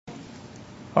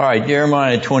All right,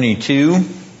 Jeremiah 22,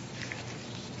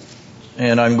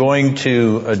 and I'm going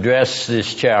to address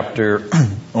this chapter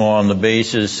on the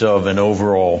basis of an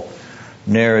overall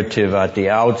narrative at the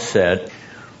outset,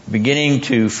 beginning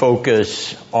to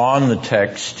focus on the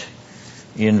text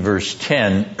in verse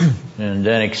 10 and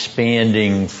then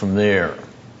expanding from there.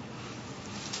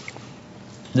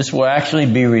 This will actually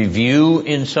be review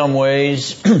in some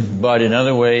ways, but in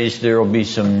other ways there will be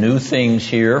some new things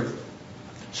here.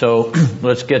 So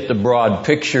let's get the broad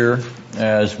picture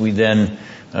as we then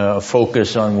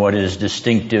focus on what is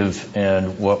distinctive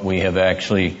and what we have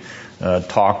actually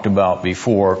talked about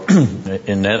before.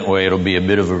 In that way it'll be a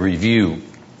bit of a review.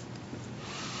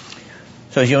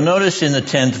 So as you'll notice in the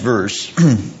 10th verse,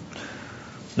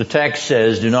 the text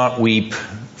says, "Do not weep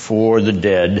for the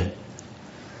dead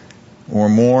or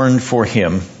mourn for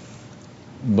him,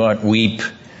 but weep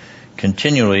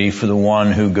continually for the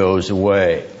one who goes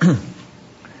away."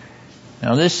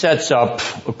 Now this sets up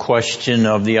a question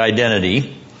of the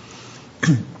identity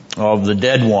of the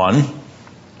dead one,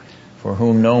 for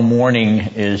whom no mourning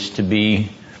is to be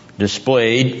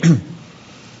displayed,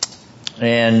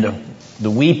 and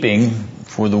the weeping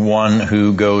for the one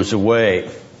who goes away.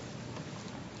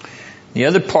 The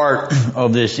other part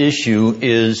of this issue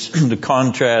is the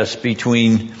contrast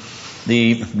between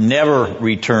the never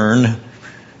return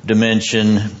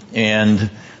dimension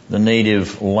and the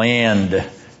native land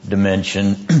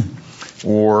dimension,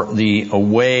 or the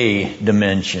away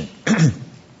dimension.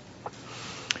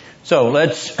 So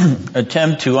let's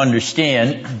attempt to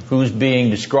understand who's being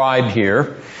described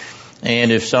here.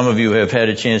 And if some of you have had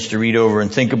a chance to read over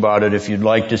and think about it, if you'd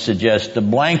like to suggest the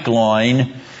blank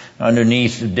line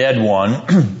underneath the dead one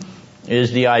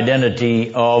is the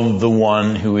identity of the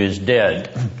one who is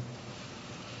dead.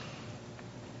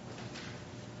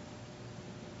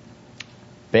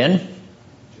 Ben?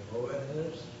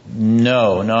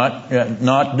 No,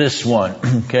 not this one.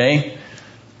 Okay?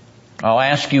 I'll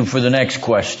ask you for the next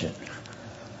question. Is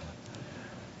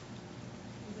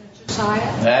that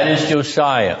Josiah? That is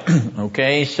Josiah.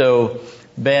 Okay, so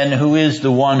Ben, who is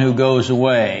the one who goes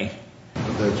away?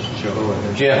 That's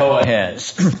Jehoahaz.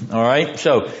 Jehoahaz. All right,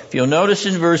 so if you'll notice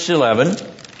in verse 11,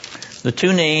 the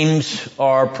two names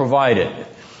are provided.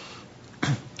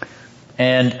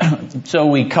 And so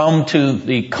we come to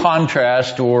the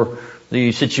contrast or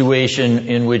the situation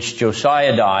in which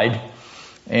Josiah died,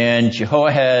 and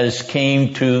Jehoahaz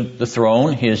came to the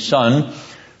throne, his son,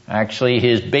 actually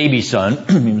his baby son,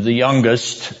 he was the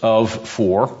youngest of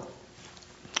four.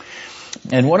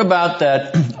 And what about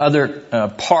that other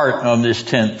part of this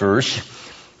 10th verse?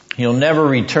 He'll never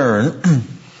return.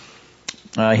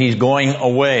 He's going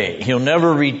away. He'll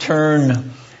never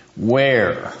return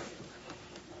where?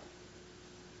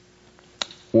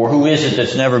 Or who is it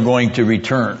that's never going to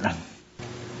return?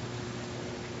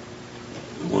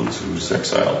 The one who's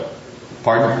exiled.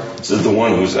 Pardon? It says the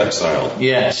one who's exiled.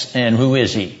 Yes, and who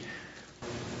is he?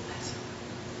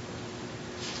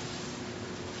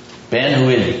 Ben, who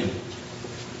is he?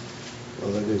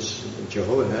 Well, that is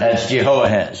Jehoahaz. That's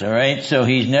Jehoahaz, all right? So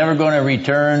he's never going to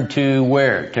return to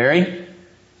where? Terry? To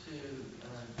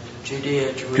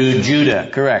Judea, Jerusalem. To Judah,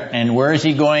 correct. And where is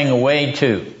he going away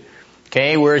to?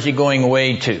 Okay, where is he going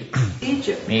away to?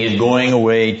 Egypt. He is going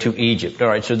away to Egypt. All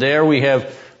right, so there we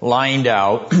have lined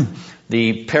out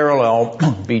the parallel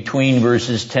between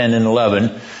verses 10 and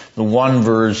 11, the one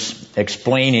verse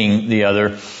explaining the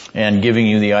other and giving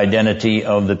you the identity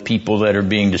of the people that are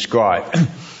being described.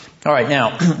 All right,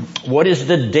 now, what is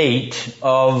the date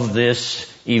of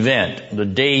this event? The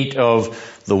date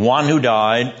of the one who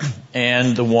died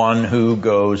and the one who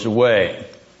goes away.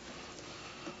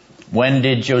 When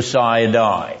did Josiah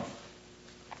die?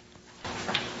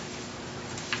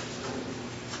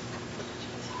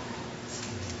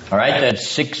 All right, that's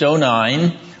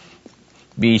 609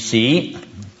 BC.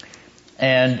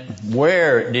 And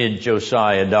where did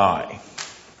Josiah die?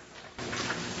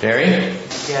 Terry?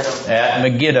 Megiddo. At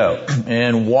Megiddo.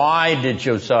 And why did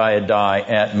Josiah die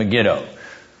at Megiddo?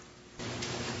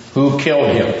 Who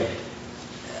killed him?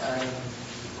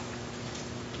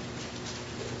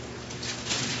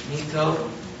 Necho.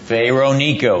 Pharaoh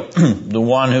Necho, the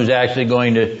one who's actually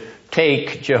going to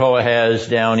take Jehoahaz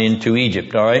down into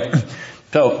Egypt, all right?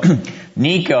 So,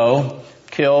 Necho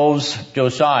kills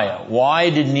Josiah. Why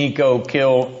did Necho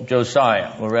kill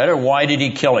Josiah? Loretta, why did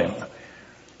he kill him?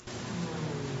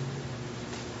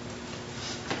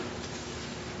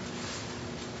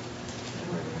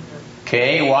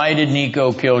 Okay, why did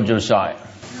Necho kill Josiah?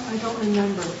 No, I don't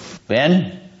remember.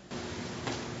 Ben?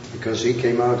 Because he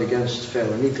came out against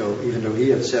Pharaoh Necho, even though he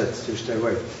had said to stay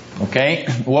away. Okay,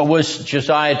 what was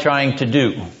Josiah trying to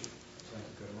do?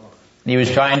 He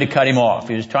was trying to cut him off.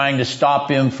 He was trying to stop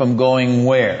him from going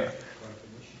where?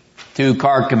 To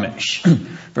Carchemish.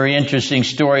 Very interesting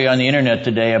story on the internet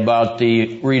today about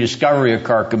the rediscovery of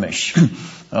Carchemish.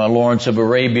 Lawrence of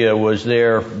Arabia was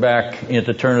there back at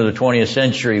the turn of the 20th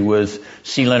century with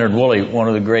C. Leonard Woolley, one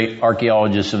of the great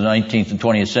archaeologists of the 19th and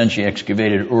 20th century,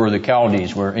 excavated Ur of the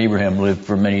Chaldees, where Abraham lived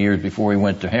for many years before he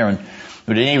went to Haran.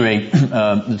 But at any rate,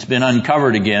 it's been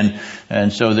uncovered again,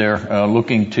 and so they're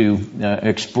looking to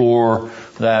explore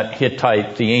that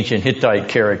the ancient Hittite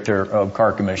character of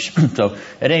Carchemish. So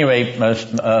at any rate,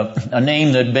 a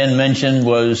name that Ben mentioned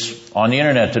was on the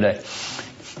internet today.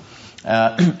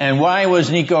 And why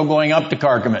was Necho going up to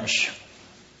Carchemish?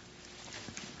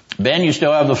 Ben, you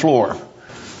still have the floor.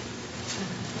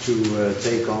 To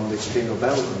take on the king of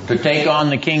Babylon. To take on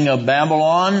the king of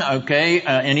Babylon. Okay.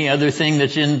 Any other thing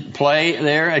that's in play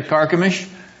there at Carchemish?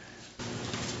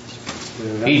 The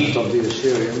remnant of the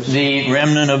Assyrians. The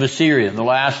remnant of Assyria, the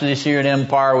last of the Assyrian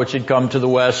Empire, which had come to the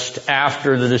west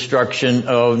after the destruction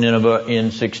of Nineveh in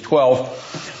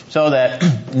 612. So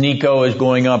that Necho is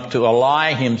going up to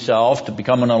ally himself, to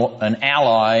become an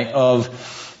ally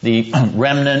of the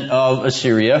remnant of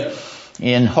Assyria,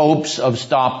 in hopes of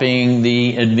stopping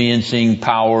the advancing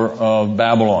power of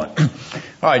Babylon. All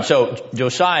right, so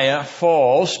Josiah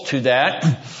falls to that.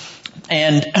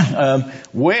 And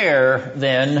where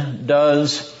then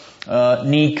does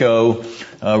Necho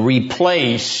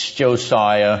replace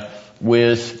Josiah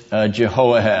with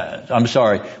Jehoahaz? I'm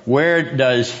sorry, where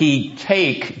does he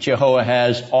take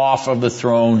Jehoahaz off of the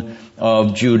throne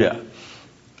of Judah?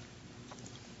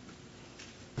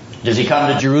 Does he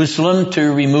come to Jerusalem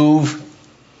to remove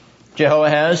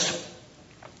Jehoahaz?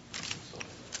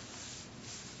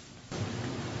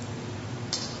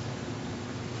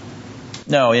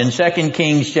 No, in 2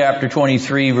 Kings chapter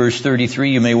 23 verse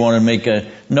 33, you may want to make a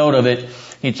note of it.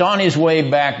 It's on his way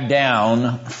back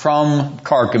down from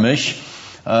Carchemish,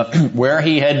 where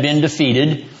he had been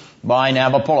defeated by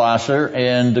Nabopolassar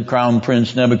and the crown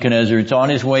prince Nebuchadnezzar. It's on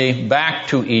his way back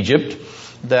to Egypt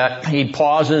that he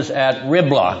pauses at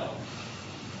Riblah.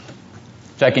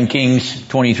 2 Kings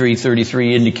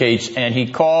 23:33 indicates, and he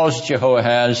calls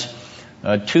Jehoahaz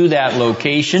to that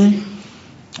location,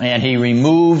 and he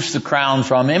removes the crown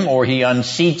from him, or he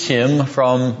unseats him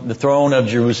from the throne of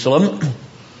Jerusalem,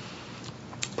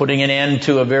 putting an end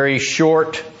to a very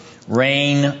short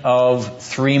reign of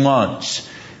 3 months,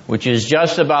 which is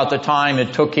just about the time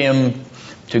it took him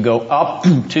to go up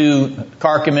to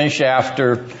Carchemish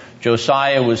after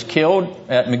Josiah was killed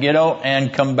at Megiddo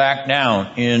and come back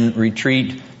down in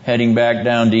retreat, heading back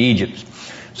down to Egypt.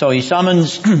 So he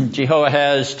summons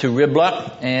Jehoahaz to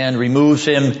Riblah and removes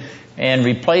him and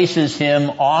replaces him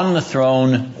on the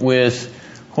throne with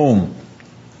whom?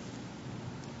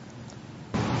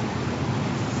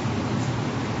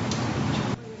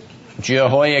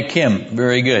 Jehoiakim.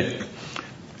 Very good.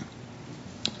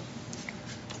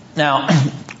 Now,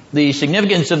 the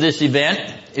significance of this event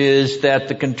is that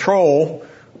the control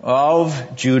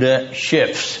of Judah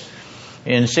shifts.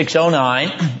 In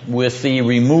 609, with the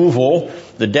removal,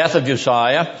 the death of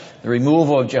Josiah, the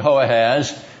removal of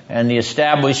Jehoahaz, and the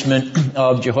establishment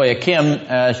of Jehoiakim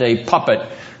as a puppet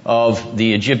of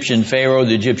the Egyptian Pharaoh,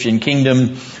 the Egyptian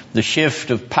kingdom, the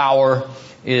shift of power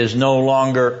is no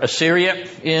longer Assyria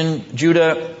in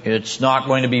Judah. It's not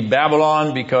going to be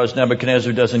Babylon, because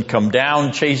Nebuchadnezzar doesn't come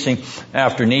down chasing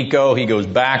after Necho. He goes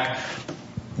back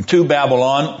to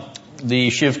Babylon.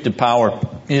 The shift of power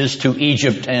is to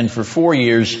Egypt, and for 4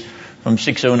 years, from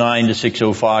 609 to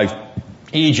 605,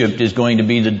 Egypt is going to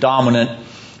be the dominant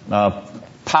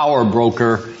power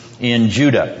broker in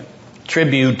Judah.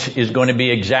 Tribute is going to be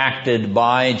exacted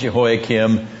by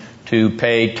Jehoiakim to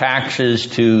pay taxes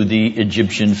to the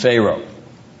Egyptian Pharaoh.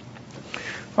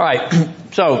 All right,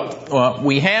 so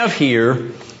we have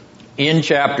here in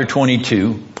chapter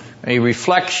 22 a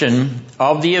reflection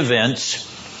of the events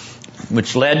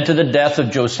which led to the death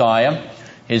of Josiah,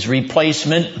 his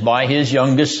replacement by his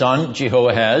youngest son,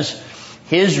 Jehoahaz,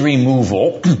 his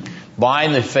removal by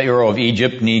the Pharaoh of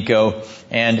Egypt, Necho,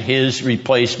 and his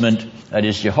replacement, that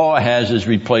is Jehoahaz's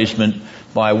replacement,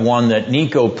 by one that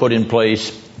Necho put in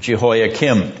place,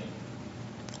 Jehoiakim.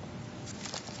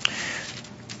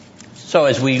 So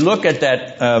as we look at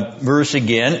that verse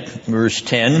again, verse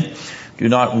 10, do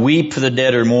not weep for the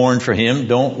dead or mourn for him.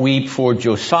 Don't weep for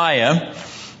Josiah,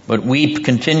 but weep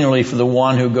continually for the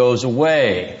one who goes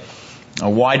away.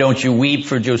 Why don't you weep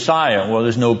for Josiah? Well,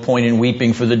 there's no point in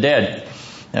weeping for the dead.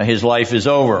 Now, his life is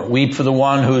over. Weep for the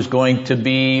one who's going to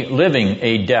be living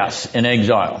a death in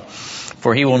exile.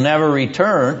 For he will never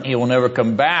return. He will never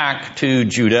come back to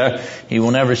Judah. He will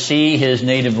never see his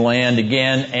native land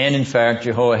again. And in fact,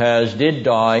 Jehoahaz did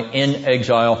die in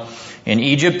exile in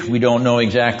Egypt. We don't know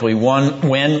exactly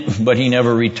when, but he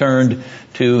never returned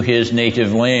to his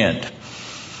native land.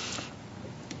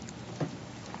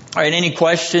 All right, any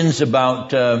questions about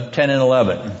 10 and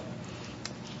 11?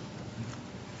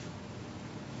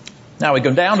 Now we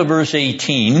go down to verse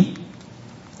 18.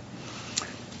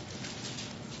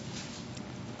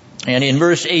 And in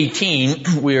verse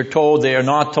 18, we are told they are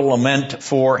not to lament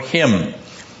for him.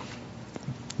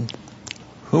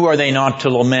 Who are they not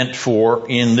to lament for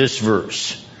in this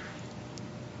verse?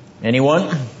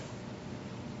 Anyone?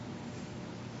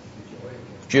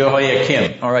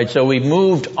 Jehoiakim. All right, so we've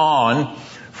moved on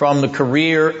from the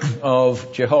career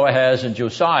of Jehoahaz and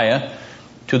Josiah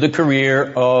to the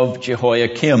career of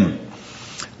Jehoiakim.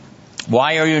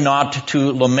 Why are you not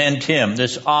to lament him?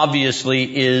 This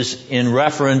obviously is in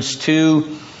reference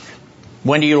to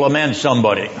when do you lament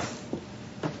somebody?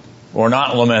 Or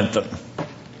not lament them?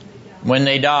 When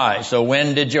they die. So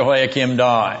when did Jehoiakim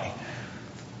die?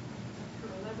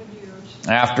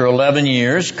 After 11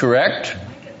 years, correct? I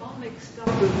get all mixed up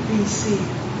with BC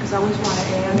because I always want to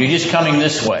add. You're just coming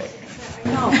this way.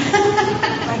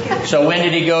 I know. So when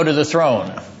did he go to the throne?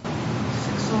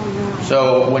 609.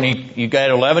 So when you got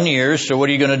 11 years, so what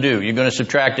are you going to do? You're going to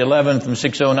subtract 11 from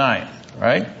 609,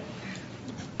 right?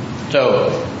 So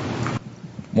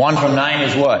 1 from 9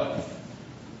 is what?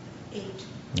 8.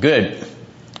 Good.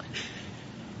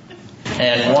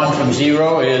 And 1 from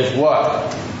 0 is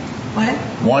what? What?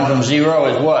 1 from 0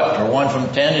 is what? Or 1 from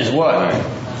 10 is what?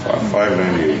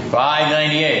 598.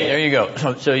 598. There you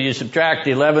go. So you subtract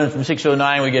 11 from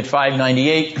 609, we get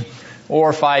 598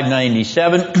 or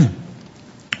 597.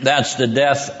 That's the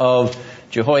death of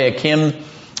Jehoiakim.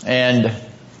 And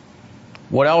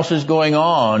what else is going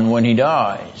on when he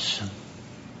dies?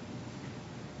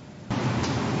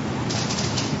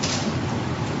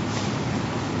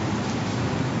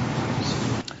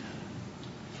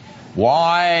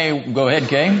 Why? Go ahead,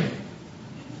 Kay.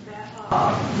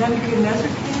 Nebuchadnezzar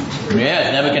came to...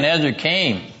 Yes, Nebuchadnezzar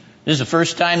came. This is the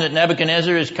first time that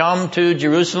Nebuchadnezzar has come to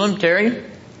Jerusalem, Terry?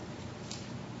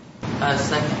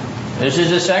 Second. This is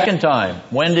the second time.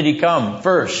 When did he come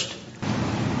first?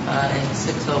 In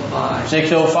 605.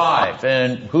 605.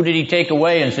 And who did he take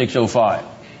away in 605?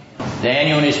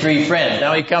 Daniel and his 3 friends.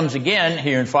 Now he comes again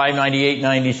here in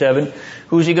 598-97.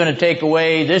 Who's he going to take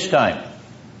away this time?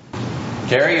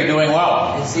 Terry, you're doing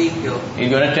well. Ezekiel.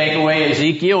 He's going to take away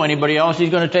Ezekiel. Anybody else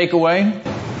he's going to take away? I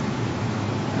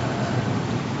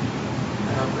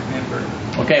don't remember.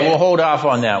 Okay, we'll hold off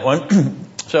on that one.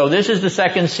 So this is the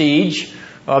second siege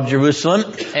of Jerusalem,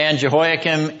 and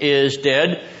Jehoiakim is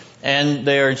dead, and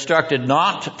they are instructed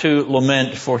not to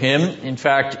lament for him. In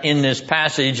fact, in this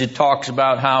passage, it talks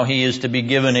about how he is to be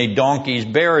given a donkey's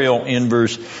burial in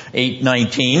verse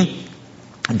 8:19.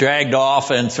 Dragged off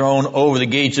and thrown over the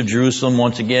gates of Jerusalem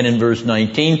once again in verse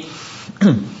 19.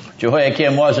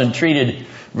 Jehoiakim wasn't treated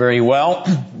very well.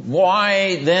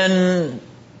 Why then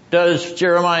does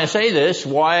Jeremiah say this?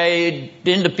 Why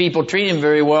didn't the people treat him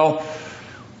very well?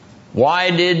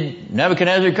 Why did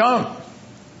Nebuchadnezzar come?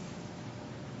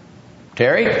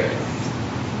 Terry?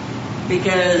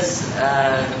 Because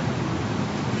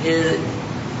his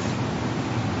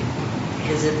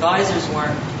advisors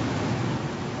weren't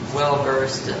well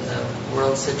versed in the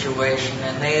world situation,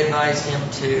 and they advised him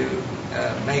to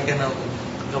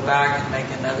go back and make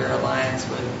another alliance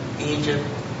with Egypt,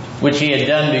 Which he had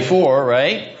done before,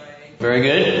 right? Very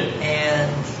good.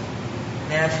 and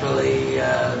naturally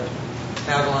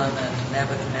Babylon and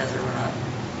Nebuchadnezzar were not.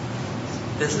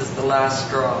 This is the last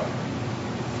straw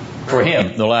For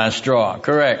him, the last straw.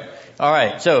 Correct. All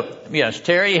right. So, yes,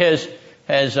 Terry has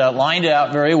lined it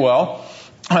out very well.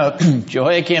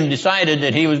 Jehoiakim decided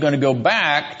that he was going to go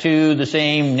back to the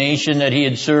same nation that he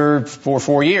had served for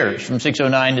 4 years, from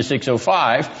 609 to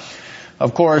 605.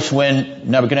 Of course, when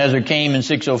Nebuchadnezzar came in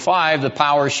 605, the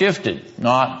power shifted,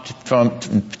 not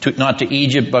to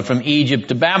Egypt, but from Egypt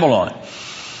to Babylon.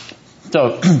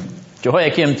 So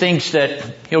Jehoiakim thinks that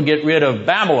he'll get rid of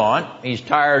Babylon. He's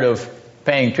tired of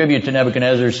paying tribute to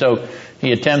Nebuchadnezzar, so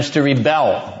he attempts to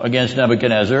rebel against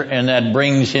Nebuchadnezzar, and that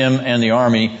brings him and the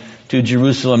army to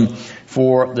Jerusalem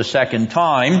for the second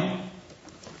time.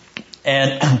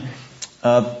 And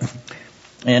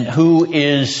who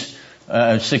is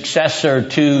successor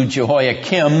to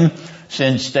Jehoiakim,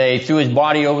 since they threw his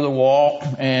body over the wall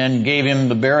and gave him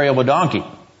the burial of a donkey?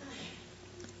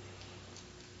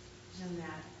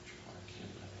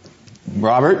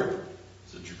 Robert?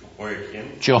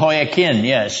 Jehoiakim,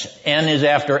 yes. N is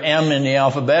after M in the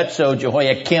alphabet, so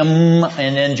Jehoiakim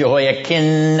and then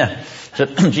Jehoiakim. So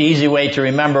it's an easy way to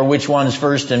remember which one's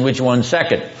first and which one's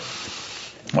second.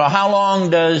 Well, how long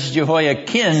does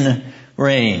Jehoiakim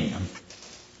reign?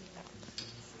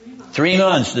 3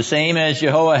 months, the same as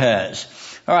Jehoahaz.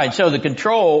 All right, so the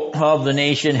control of the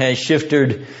nation has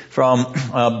shifted from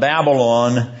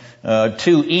Babylon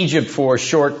to Egypt for a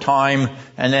short time,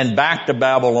 and then back to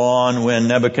Babylon when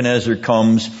Nebuchadnezzar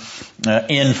comes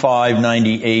in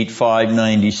 598,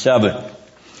 597.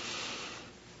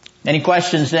 Any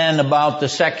questions then about the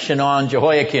section on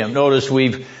Jehoiakim? Notice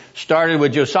we've started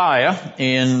with Josiah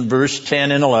in verse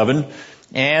 10 and 11,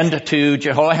 and to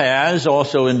Jehoahaz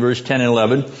also in verse 10 and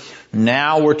 11.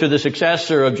 Now we're to the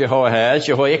successor of Jehoahaz,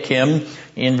 Jehoiakim,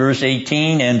 in verse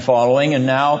 18 and following. And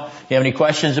now, you have any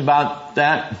questions about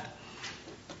that?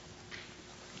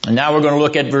 And now we're going to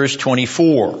look at verse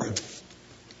 24.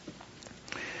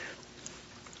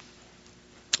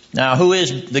 Now, who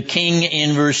is the king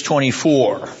in verse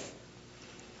 24?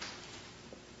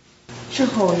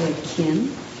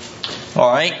 Jehoiakim. All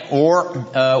right. Or,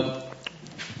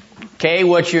 Kay,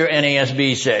 what's your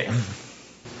NASB say?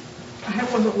 I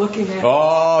wasn't looking at it.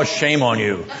 Oh, shame on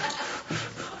you.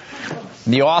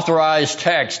 The authorized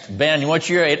text. Ben, what's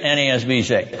your NASB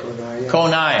say?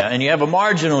 Coniah. And you have a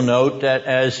marginal note that,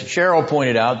 as Cheryl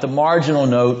pointed out, the marginal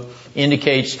note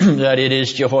indicates that it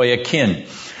is Jehoiakim.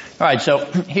 All right, so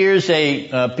here's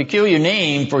a peculiar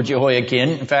name for Jehoiakim.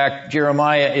 In fact,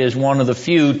 Jeremiah is one of the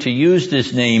few to use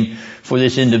this name for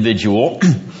this individual.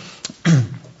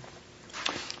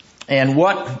 And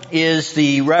what is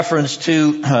the reference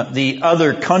to the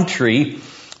other country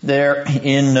there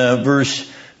in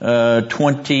verse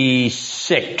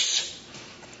 26?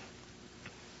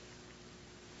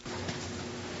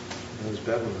 That was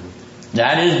Babylon.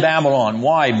 That is Babylon.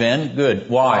 Why, Ben? Good.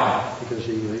 Why? Because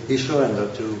he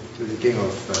surrendered to the king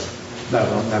of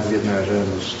Babylon, Nebuchadnezzar,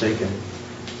 and was taken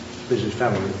with his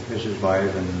family, with his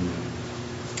wife and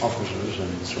officers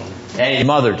and so on. And his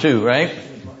mother too, right?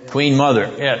 Queen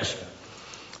Mother, yes.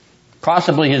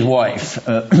 Possibly his wife.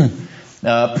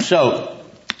 So,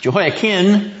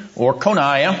 Jehoiakim, or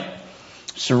Coniah,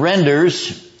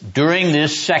 surrenders during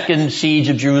this second siege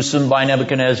of Jerusalem by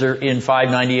Nebuchadnezzar in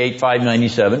 598,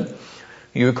 597.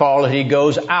 You recall that he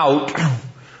goes out,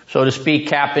 so to speak,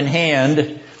 cap in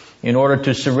hand, in order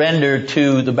to surrender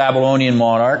to the Babylonian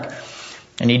monarch.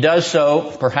 And he does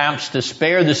so perhaps to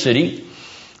spare the city,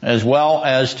 as well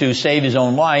as to save his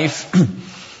own life,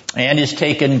 and is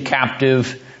taken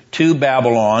captive to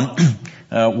Babylon,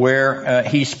 where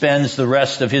he spends the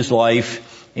rest of his life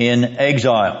in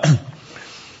exile.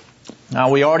 Now,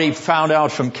 we already found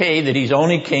out from Kay that he's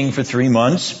only king for 3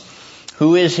 months.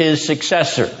 Who is his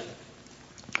successor?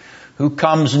 Who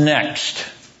comes next?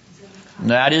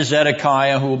 That is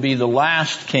Zedekiah, who will be the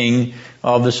last king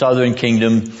of the southern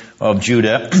kingdom of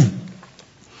Judah.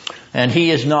 And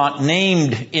he is not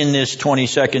named in this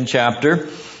 22nd chapter,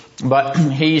 but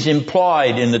he's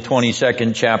implied in the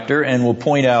 22nd chapter, and we'll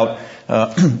point out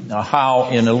how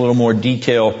in a little more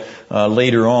detail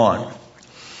later on.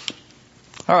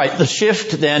 All right, the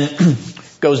shift then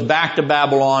goes back to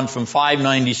Babylon from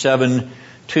 597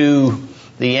 to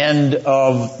the end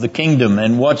of the kingdom.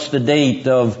 And what's the date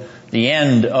of the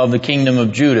end of the kingdom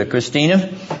of Judah? Christina?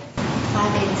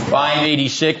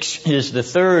 586 is the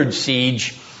third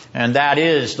siege, and that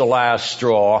is the last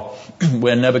straw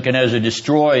when Nebuchadnezzar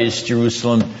destroys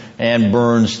Jerusalem and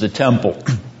burns the temple.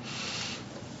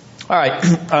 All right.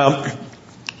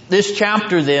 This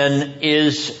chapter then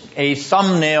is a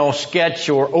thumbnail sketch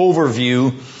or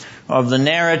overview of the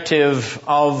narrative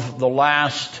of the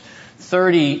last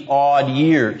 30 odd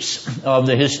years of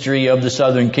the history of the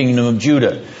southern kingdom of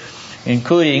Judah,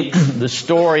 including the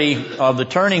story of the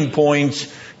turning points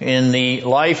in the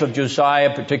life of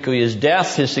Josiah, particularly his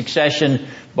death, his succession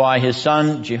by his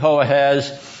son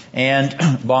Jehoahaz, and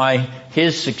by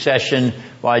his succession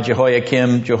by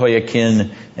Jehoiakim,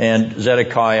 and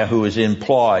Zedekiah, who is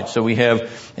implied. So we have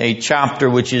a chapter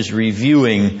which is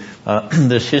reviewing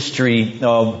this history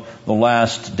of the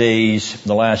last days,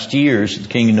 the last years of the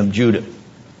kingdom of Judah.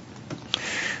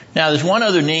 Now, there's one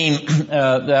other name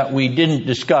that we didn't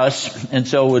discuss, and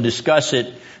so we'll discuss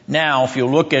it now. If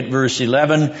you'll look at verse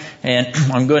 11, and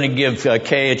I'm going to give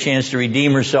Kay a chance to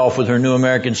redeem herself with her New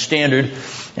American Standard.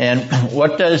 And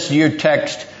what does your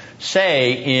text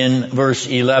say in verse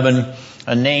 11?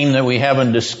 A name that we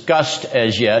haven't discussed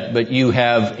as yet, but you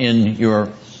have in your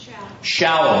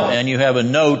Shalom, and you have a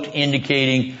note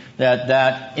indicating that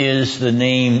that is the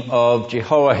name of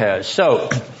Jehoahaz. So,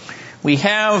 we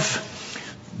have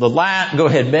the go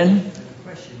ahead, Ben.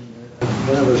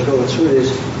 when I was going through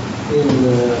this, in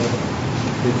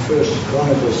 1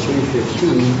 Chronicles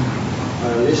 3:15,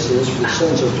 are listed as the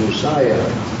sons of Josiah,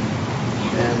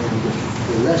 and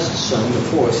the last son, the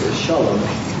fourth, is Shalom.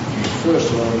 The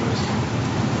first one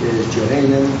is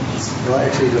Johanan. No,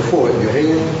 actually the fourth,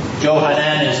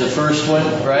 Johanan is the first one,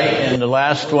 right? And the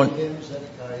last one,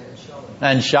 Zedekiah,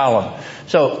 and Shalom.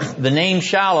 So the name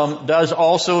Shalom does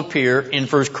also appear in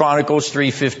 1 Chronicles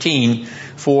 3:15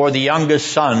 for the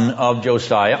youngest son of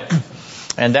Josiah.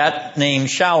 And that name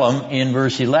Shalom in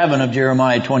verse 11 of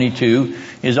Jeremiah 22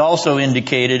 is also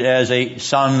indicated as a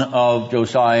son of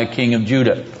Josiah, king of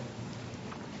Judah.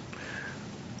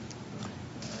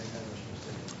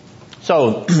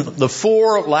 So the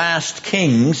four last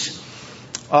kings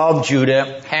of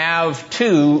Judah have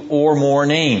two or more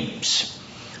names.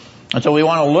 And so we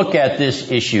want to look at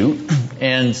this issue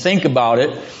and think about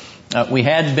it. We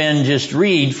had Ben just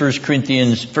read 1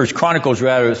 Chronicles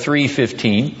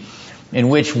 3:15. In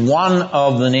which one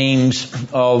of the names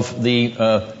of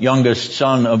the youngest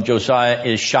son of Josiah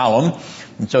is Shalom.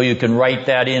 And so you can write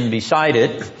that in beside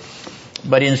it.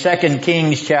 But in 2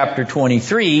 Kings chapter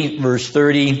 23, verse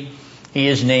 30, he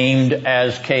is named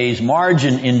as Kay's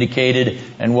margin indicated.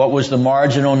 And what was the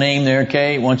marginal name there,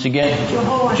 Kay? Once again?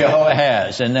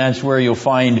 Jehoahaz. And that's where you'll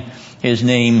find his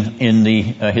name in the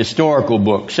historical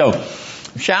book. So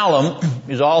Shalom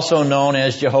is also known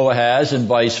as Jehoahaz and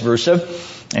vice versa.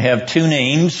 They have two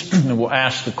names, and we'll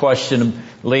ask the question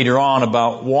later on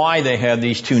about why they have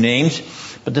these two names.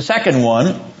 But the second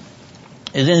one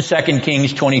is in 2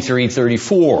 Kings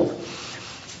 23:34.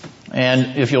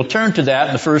 And if you'll turn to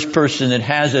that, the first person that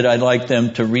has it, I'd like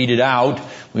them to read it out.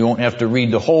 We won't have to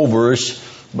read the whole verse,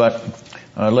 but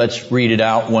let's read it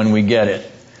out when we get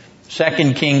it.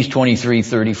 2 Kings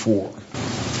 23:34.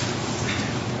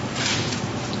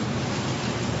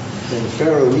 Then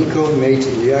Pharaoh Necho made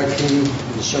Eliakim,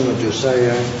 the son of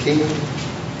Josiah, king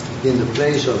in the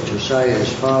place of Josiah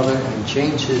his father, and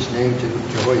changed his name to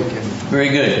Jehoiakim. Very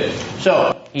good.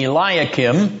 So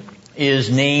Eliakim is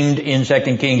named in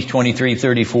 2 Kings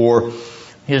 23:34.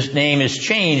 His name is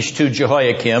changed to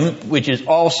Jehoiakim, which is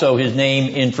also his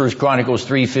name in 1 Chronicles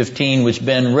 3:15, which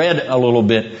Ben read a little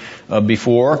bit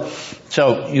before.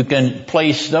 So you can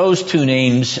place those two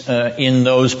names in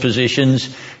those positions.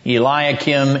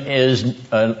 Eliakim is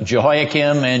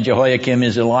Jehoiakim, and Jehoiakim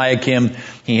is Eliakim.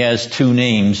 He has two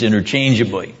names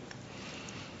interchangeably.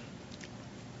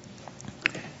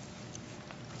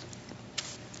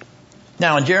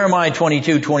 Now in Jeremiah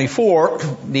 22:24,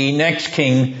 the next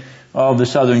king of the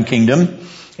southern kingdom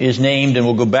is named, and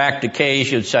we'll go back to Kay.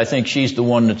 I think she's the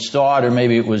one that saw it, or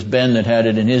maybe it was Ben that had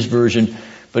it in his version.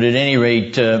 But at any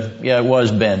rate, it was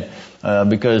Ben,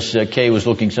 because Kay was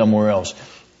looking somewhere else.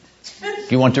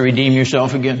 Do you want to redeem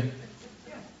yourself again?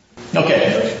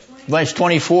 Okay. Verse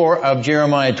 24 of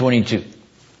Jeremiah 22.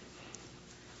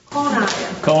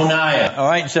 Coniah. All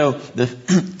right, so the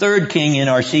third king in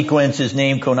our sequence is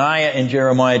named Coniah in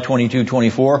Jeremiah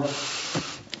 22:24.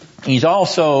 He's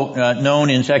also known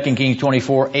in 2 Kings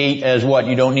 24:8 as what?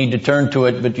 You don't need to turn to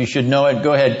it, but you should know it.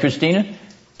 Go ahead, Christina.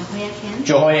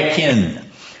 Jehoiakim.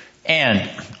 And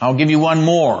I'll give you one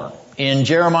more. In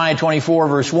Jeremiah 24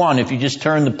 verse 1, if you just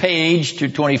turn the page to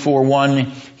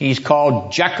 24:1, he's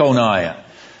called Jeconiah.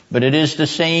 But it is the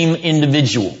same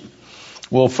individual.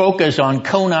 We'll focus on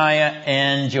Coniah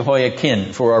and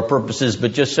Jehoiakim for our purposes,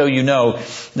 but just so you know,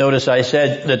 notice I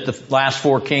said that the last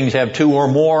four kings have two or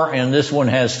more, and this one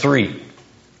has three.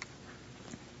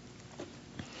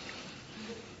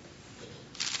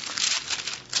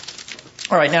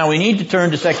 All right, now we need to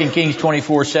turn to 2 Kings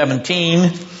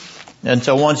 24:17. And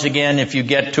so once again, if you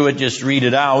get to it, just read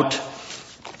it out,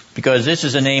 because this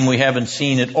is a name we haven't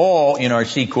seen at all in our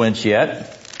sequence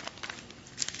yet.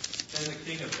 Then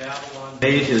the king of Babylon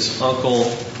made his uncle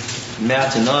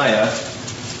Mattaniah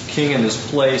king in his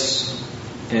place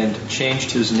and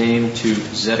changed his name to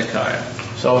Zedekiah.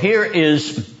 So here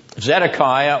is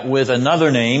Zedekiah with another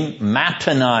name,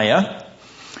 Mattaniah.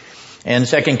 And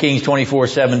 2 Kings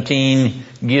 24:17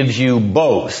 gives you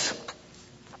both.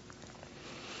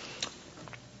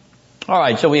 All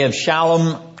right, so we have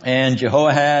Shalom and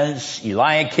Jehoahaz,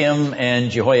 Eliakim and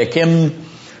Jehoiakim,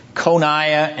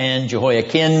 Coniah and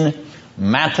Jehoiakim,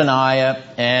 Mattaniah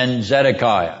and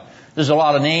Zedekiah. There's a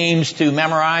lot of names to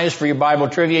memorize for your Bible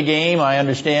trivia game. I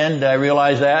understand, I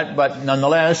realize that, but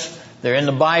nonetheless, they're in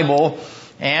the Bible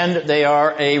and they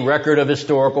are a record of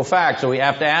historical fact. So we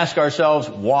have to ask ourselves,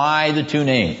 why the two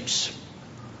names?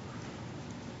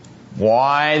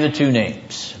 Why the two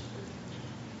names?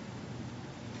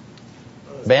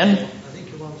 Ben? I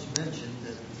think you once mentioned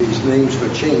that these names were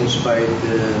changed by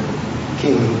the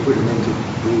king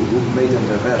who made them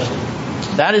their vassal.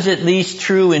 That is at least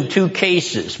true in two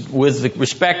cases. With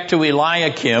respect to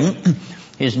Eliakim,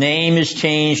 his name is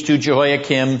changed to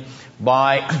Jehoiakim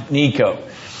by Necho.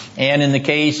 And in the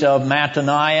case of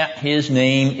Mattaniah, his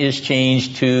name is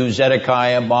changed to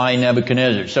Zedekiah by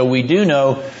Nebuchadnezzar. So we do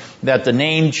know that the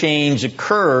name change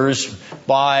occurs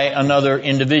by another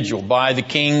individual, by the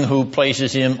king who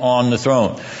places him on the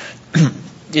throne.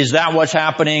 Is that what's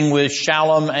happening with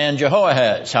Shallum and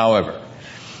Jehoahaz, however?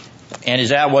 And is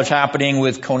that what's happening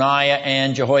with Coniah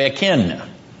and Jehoiakim?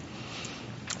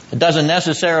 It doesn't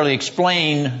necessarily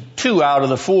explain 2 out of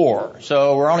the 4.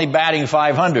 So we're only batting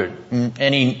 500.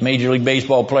 Any Major League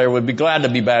Baseball player would be glad to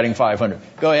be batting 500.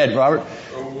 Go ahead, Robert.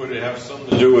 Would it have something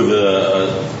to do with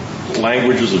the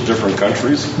languages of different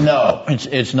countries? No,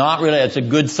 it's not related. It's a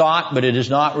good thought, but it is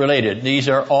not related. These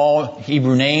are all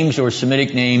Hebrew names or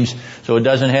Semitic names, so it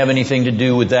doesn't have anything to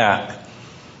do with that.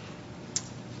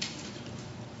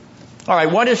 All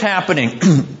right, what is happening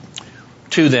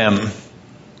to them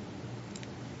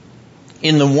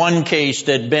in the one case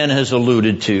that Ben has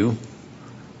alluded to?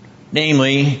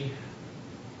 Namely,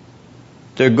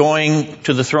 they're going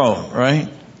to the throne, right?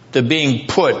 They're being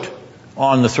put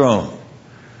on the throne.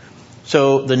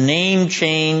 So the name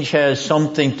change has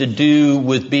something to do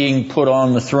with being put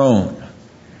on the throne.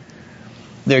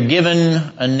 They're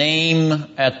given a name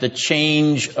at the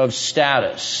change of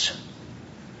status.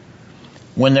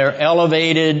 When they're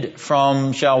elevated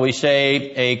from, shall we say,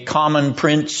 a common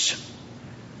prince,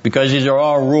 because these are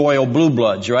all royal blue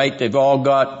bloods, right? They've all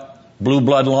got blue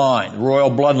bloodline,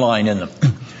 royal bloodline in them.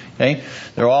 Okay?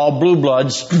 They're all blue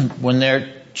bloods. When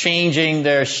they're changing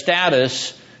their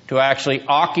status to actually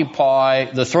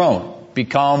occupy the throne,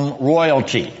 become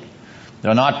royalty.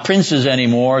 They're not princes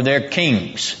anymore, they're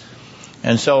kings.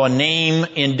 And so a name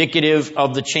indicative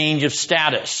of the change of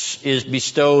status is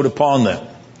bestowed upon them.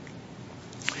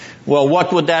 Well,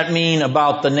 what would that mean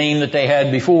about the name that they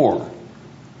had before?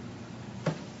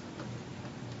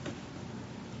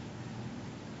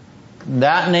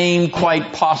 That name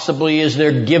quite possibly is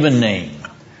their given name.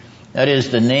 That is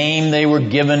the name they were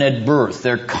given at birth,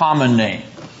 their common name.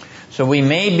 So we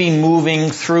may be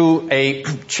moving through a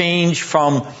change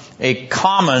from a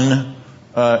common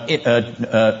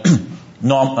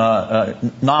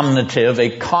nominative,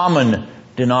 a common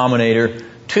denominator,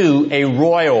 to a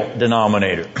royal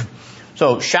denominator.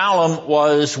 So Shallum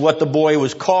was what the boy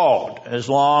was called as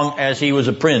long as he was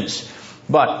a prince.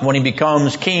 But when he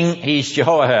becomes king, he's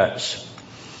Jehoahaz.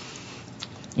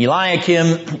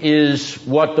 Eliakim is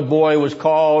what the boy was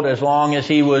called as long as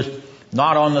he was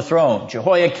not on the throne.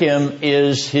 Jehoiakim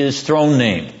is his throne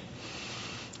name.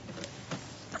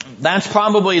 That's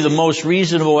probably the most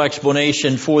reasonable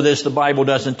explanation for this. The Bible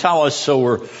doesn't tell us, so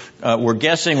we're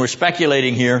guessing, we're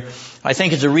speculating here. I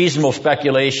think it's a reasonable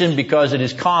speculation because it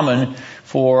is common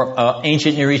for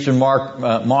ancient Near Eastern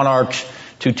monarchs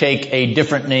to take a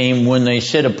different name when they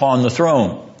sit upon the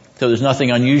throne. So there's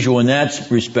nothing unusual in that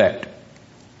respect.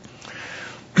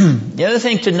 The other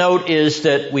thing to note is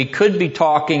that we could be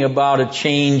talking about a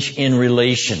change in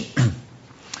relation.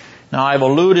 Now, I've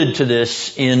alluded to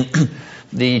this in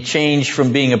the change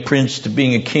from being a prince to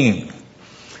being a king.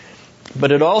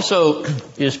 But it also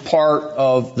is part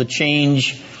of the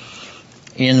change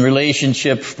in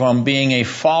relationship from being a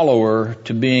follower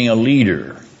to being a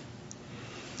leader.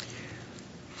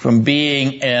 From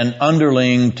being an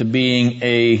underling to being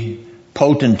a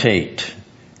potentate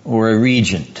or a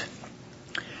regent.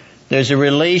 There's a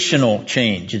relational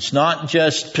change. It's not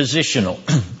just positional.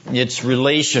 It's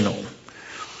relational.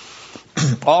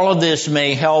 All of this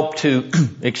may help to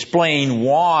explain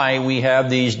why we have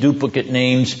these duplicate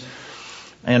names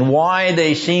and why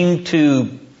they seem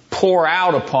to pour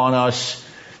out upon us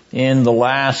in the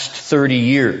last 30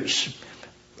 years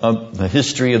of the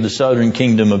history of the southern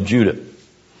kingdom of Judah.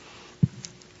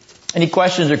 Any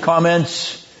questions or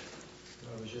comments?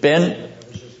 Ben?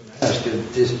 Ask,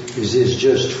 is this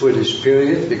just for this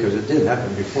period? Because it didn't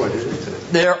happen before, did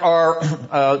it? There are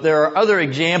other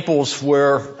examples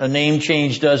where a name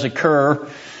change does occur.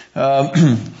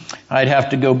 I'd have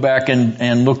to go back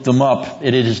and look them up.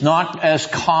 It is not as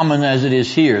common as it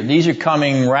is here. These are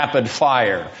coming rapid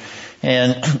fire,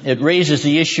 and it raises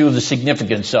the issue of the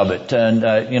significance of it. And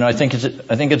I think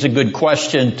it's a good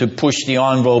question to push the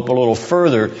envelope a little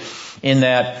further. In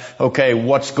that, okay,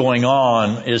 what's going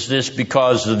on? Is this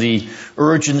because of the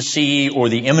urgency or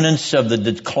the imminence of the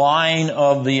decline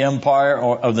of the empire,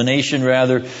 or of the nation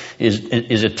rather? Is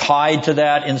it tied to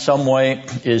that in some way?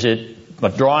 Is it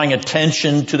drawing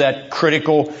attention to that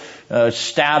critical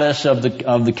status of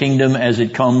the kingdom as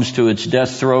it comes to its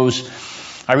death throes?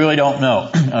 I really don't know.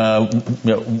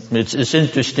 It's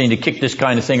interesting to kick this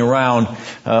kind of thing around,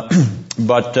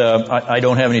 but I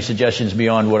don't have any suggestions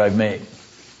beyond what I've made.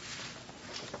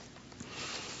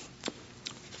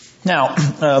 Now,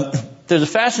 there's a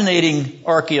fascinating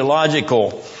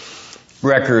archaeological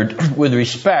record with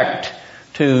respect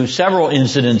to several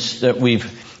incidents that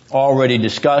we've already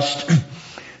discussed.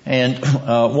 And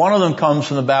one of them comes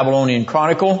from the Babylonian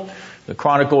Chronicle, the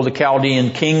Chronicle of the Chaldean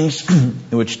Kings,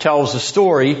 which tells the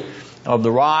story of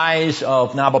the rise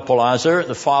of Nabopolassar,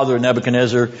 the father of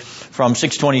Nebuchadnezzar, from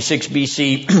 626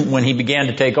 BC when he began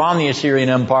to take on the Assyrian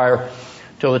Empire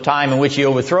till the time in which he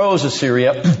overthrows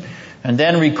Assyria, and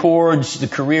then records the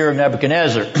career of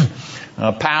Nebuchadnezzar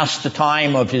past the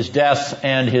time of his death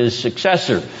and his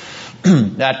successor.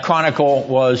 That chronicle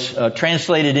was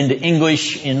translated into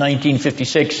English in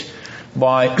 1956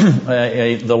 by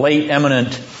the late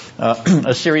eminent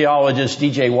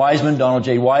Assyriologist Donald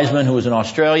J. Wiseman, who was an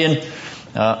Australian,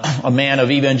 a man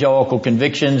of evangelical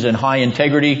convictions and high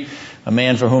integrity, a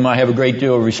man for whom I have a great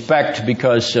deal of respect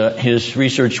because his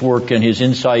research work and his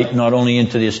insight not only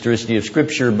into the historicity of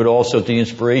Scripture but also to the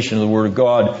inspiration of the Word of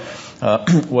God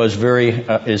is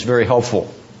very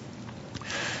helpful.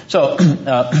 So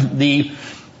the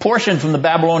portion from the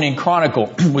Babylonian Chronicle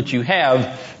which you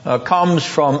have comes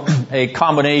from a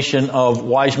combination of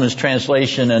Wiseman's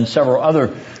translation and several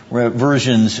other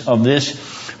versions of this.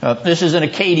 This is an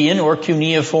Akkadian or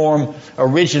cuneiform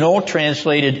original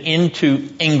translated into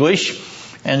English.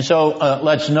 And so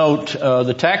let's note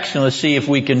the text and let's see if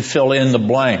we can fill in the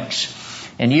blanks.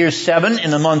 In year 7,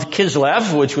 in the month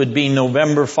Kislev, which would be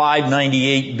November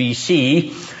 598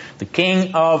 BC, the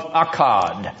king of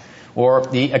Akkad, or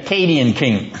the Akkadian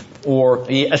king, or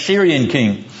the Assyrian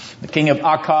king, the king of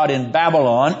Akkad in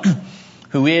Babylon,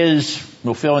 who is,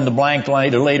 we'll fill in the blank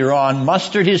later on,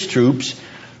 mustered his troops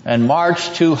and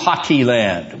marched to Hatti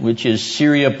land, which is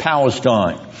Syria,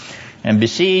 Palestine, and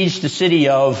besieged the city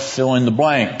of, fill in the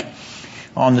blank.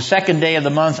 On the second day of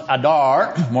the month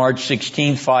Adar, March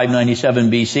 16, 597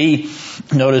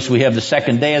 BC, notice we have the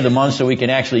second day of the month so we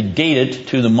can actually date it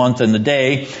to the month and the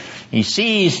day. He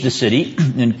seized the city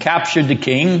and captured the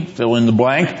king, fill in the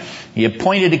blank. He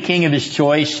appointed a king of his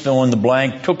choice, fill in the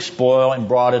blank, took spoil and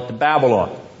brought it to Babylon.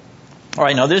 All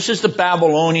right, now this is the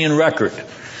Babylonian record.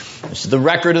 This is the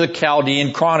record of the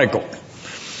Chaldean Chronicle.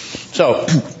 So,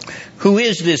 who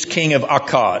is this king of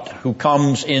Akkad who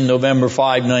comes in November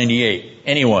 598?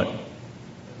 Anyone?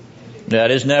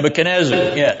 That is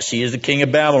Nebuchadnezzar. Yes, he is the king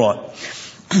of Babylon.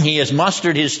 He has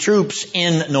mustered his troops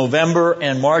in November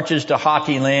and marches to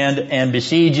Hatti land and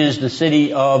besieges the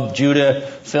city of Judah,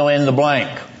 fill in the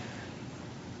blank.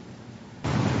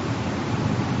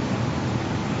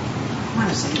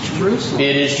 Jerusalem.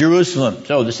 It is Jerusalem.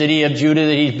 So the city of Judah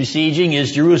that he's besieging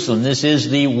is Jerusalem. This is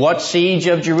the what siege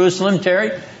of Jerusalem,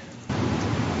 Terry?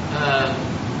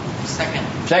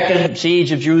 Second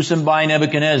siege of Jerusalem by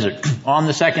Nebuchadnezzar. On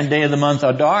the second day of the month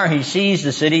Adar, he seized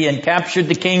the city and captured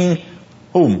the king,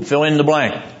 whom? Fill in the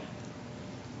blank.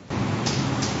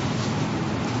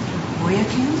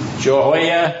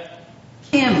 Jehoiakim.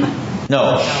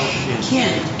 No.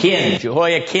 Kin.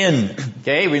 Jehoiakim.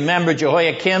 Okay, remember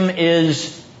Jehoiakim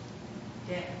is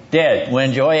dead.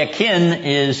 When Jehoiakim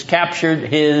is captured,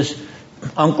 his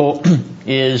uncle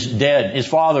is dead. His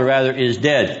father, rather, is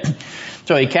dead.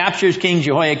 So he captures King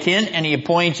Jehoiakim and he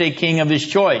appoints a king of his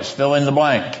choice. Fill in the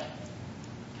blank.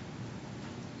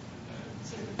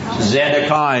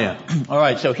 Zedekiah. All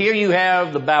right, so here you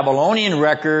have the Babylonian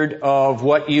record of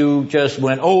what you just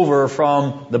went over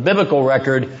from the biblical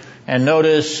record, and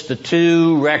notice the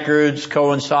two records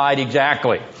coincide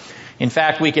exactly. In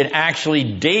fact, we can actually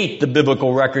date the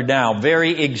biblical record now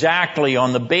very exactly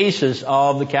on the basis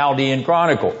of the Chaldean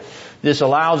Chronicle. This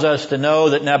allows us to know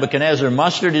that Nebuchadnezzar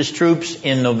mustered his troops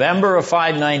in November of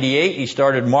 598. He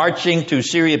started marching to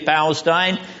Syria,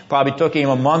 Palestine. Probably took him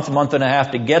a month and a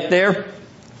half to get there.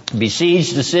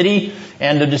 Besieged the city,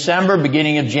 end of December,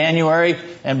 beginning of January,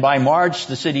 and by March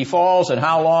the city falls. And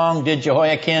how long did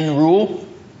Jehoiakim rule?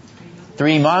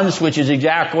 3 months, which is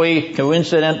exactly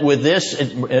coincident with this.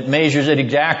 It measures it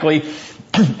exactly.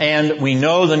 And we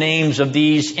know the names of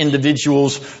these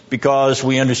individuals because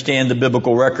we understand the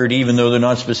biblical record, even though they're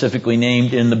not specifically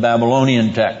named in the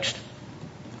Babylonian text.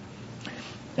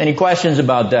 Any questions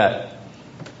about that?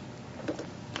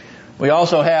 We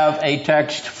also have a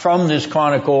text from this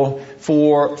chronicle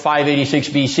for 586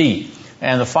 BC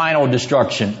and the final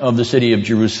destruction of the city of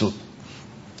Jerusalem.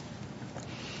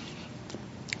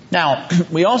 Now,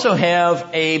 we also have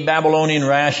a Babylonian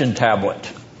ration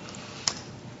tablet.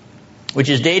 which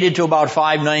is dated to about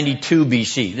 592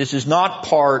 BC. This is not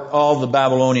part of the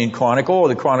Babylonian Chronicle or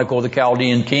the Chronicle of the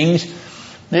Chaldean Kings.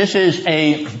 This is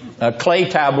a clay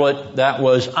tablet that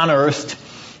was unearthed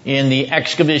in the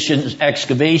excavations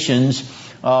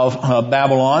of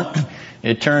Babylon.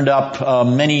 It turned up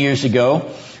many years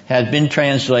ago, has been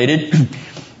translated,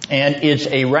 and it's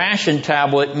a ration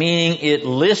tablet, meaning it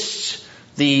lists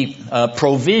the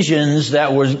provisions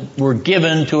that were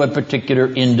given to a particular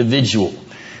individual.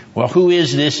 Well, who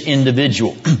is this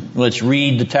individual? Let's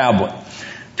read the tablet.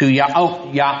 To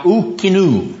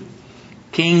Yaukinu,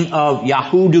 king of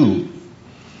Yahudu,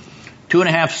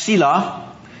 2.5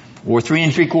 selah, or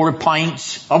 3 3/4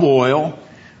 pints of oil,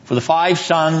 for the 5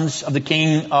 sons of the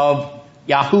king of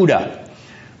Yahuda.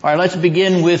 All right, let's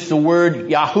begin with the word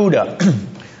Yahuda.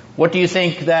 What do you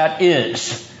think that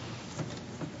is?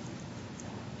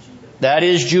 That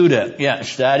is Judah.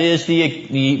 Yes, that is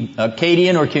the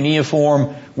Akkadian or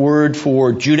cuneiform word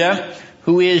for Judah.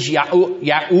 Who is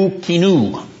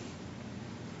Yaukinu?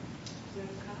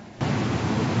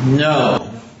 No.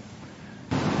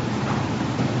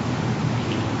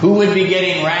 Who would be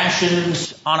getting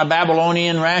rations on a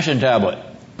Babylonian ration tablet?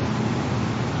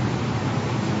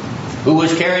 Who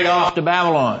was carried off to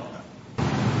Babylon?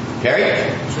 Terry?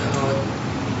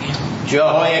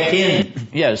 Jehoiakim.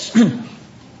 Yes.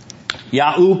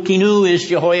 Yaukinu is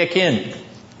Jehoiakim.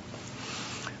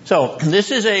 So,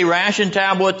 this is a ration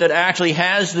tablet that actually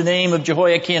has the name of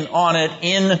Jehoiakim on it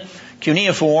in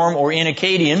cuneiform or in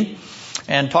Akkadian,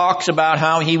 and talks about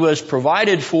how he was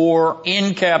provided for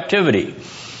in captivity,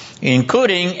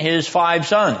 including his 5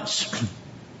 sons.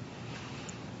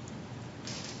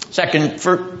 Second,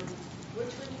 for... Which one did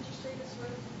you say this was?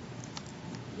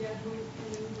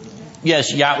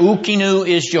 Yes, Yaukinu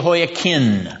is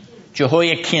Jehoiakim.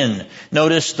 Jehoiakim.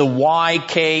 Notice the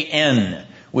YKN,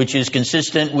 which is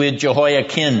consistent with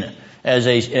Jehoiakim as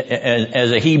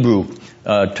a Hebrew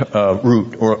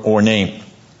root or name.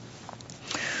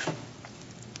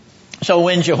 So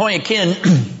when Jehoiakim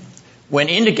went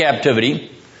into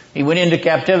captivity, he went into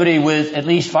captivity with at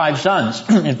least 5 sons.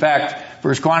 In fact,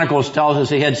 First Chronicles tells us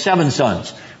he had 7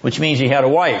 sons, which means he had a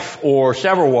wife or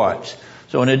several wives.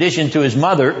 So in addition to his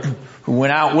mother, who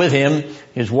went out with him,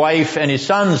 his wife and his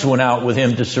sons went out with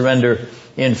him to surrender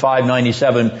in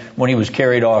 597 when he was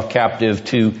carried off captive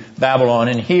to Babylon.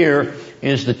 And here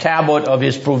is the tablet of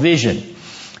his provision.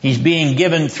 He's being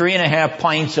given 3.5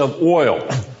 pints of oil,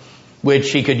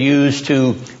 which he could use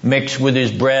to mix with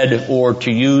his bread, or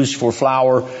to use for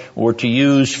flour, or to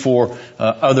use for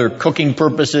other cooking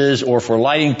purposes, or for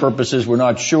lighting purposes. We're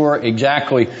not sure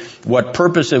exactly what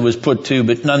purpose it was put to,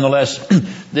 but nonetheless,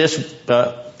 this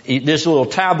little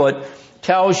tablet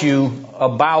tells you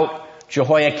about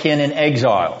Jehoiakim in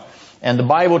exile. And the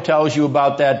Bible tells you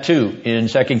about that too. In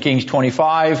 2 Kings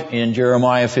 25, in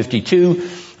Jeremiah 52,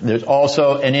 there's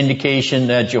also an indication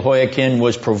that Jehoiakim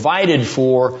was provided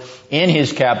for in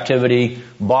his captivity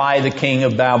by the king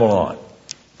of Babylon.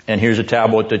 And here's a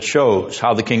tablet that shows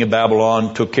how the king of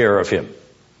Babylon took care of him.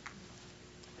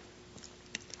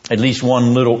 At least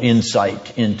one little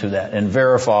insight into that, and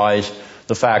verifies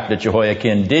the fact that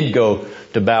Jehoiakim did go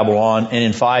to Babylon, and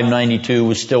in 592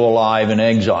 was still alive in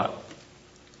exile.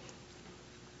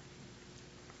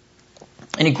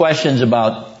 Any questions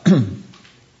about...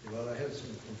 Well, I had some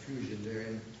confusion there.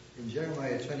 In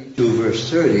Jeremiah 22, verse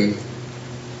 30,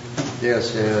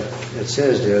 it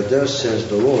says there, "Thus says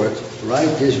the Lord,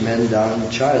 write these men down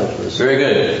childless." Very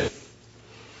good.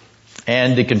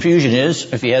 And the confusion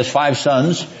is, if he has 5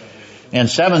 sons and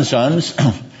 7 sons,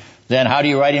 then how do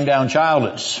you write him down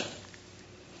childless?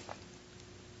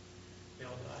 They'll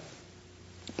die.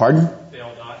 Pardon?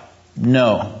 They'll die.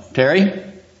 No. Terry?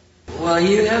 Well,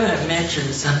 you haven't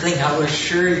mentioned something I was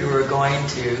sure you were going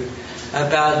to,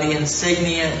 about the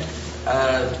insignia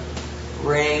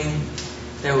ring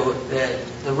that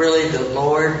really the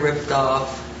Lord ripped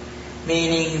off,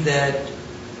 meaning that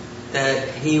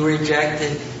he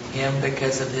rejected him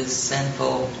because of his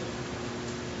sinful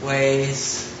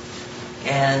ways.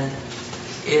 And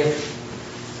if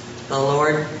the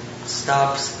Lord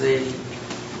stops the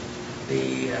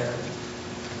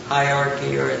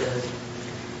hierarchy, or it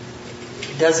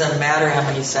doesn't matter how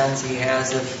many sons he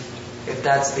has, if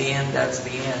that's the end, that's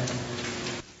the end.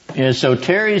 Yeah, so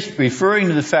Terry's referring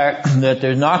to the fact that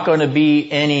there's not going to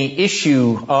be any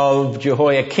issue of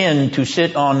Jehoiakim to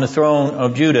sit on the throne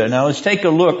of Judah. Now let's take a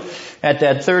look at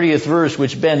that 30th verse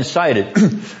which Ben cited.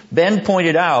 Ben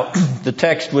pointed out the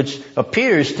text which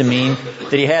appears to mean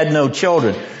that he had no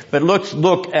children. But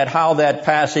look at how that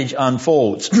passage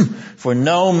unfolds. For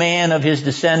no man of his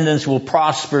descendants will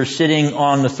prosper sitting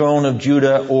on the throne of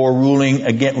Judah or ruling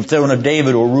again, throne of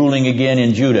David or ruling again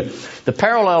in Judah. The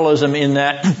parallelism in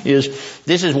that is,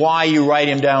 this is why you write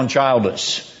him down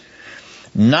childless.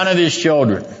 None of his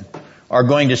children are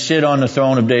going to sit on the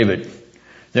throne of David.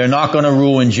 They're not going to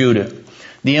rule in Judah.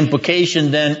 The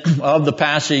implication then of the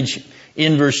passage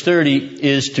in verse 30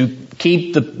 is to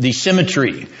keep the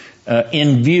symmetry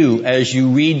in view as you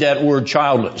read that word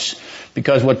childless,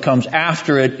 because what comes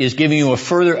after it is giving you a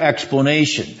further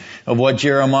explanation of what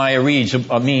Jeremiah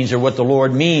means, or what the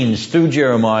Lord means through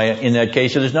Jeremiah in that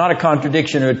case. So there's not a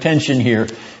contradiction or a tension here.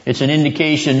 It's an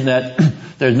indication that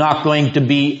there's not going to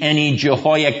be any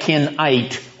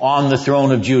Jehoiakinite on the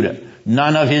throne of Judah.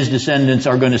 None of his descendants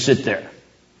are going to sit there.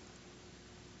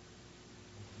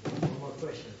 One more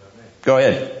question, if I may. Go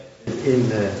ahead.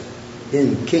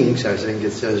 In Kings, I think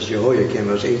it says Jehoiakim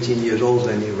was 18 years old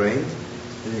when he reigned.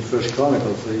 And in First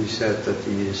Chronicles, he said that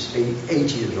he is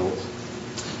 8 years old.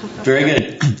 Very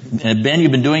good. And Ben,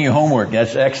 you've been doing your homework.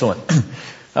 That's excellent.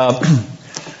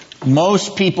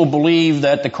 Most people believe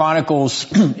that the Chronicles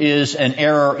is an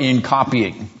error in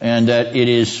copying, and that it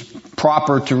is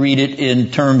proper to read it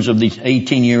in terms of the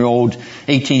 18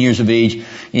 years of age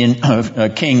in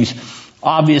Kings.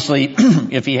 Obviously,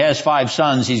 if he has 5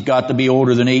 sons, he's got to be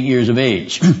older than 8 years of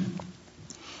age.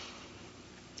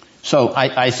 So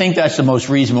I think that's the most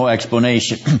reasonable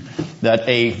explanation, that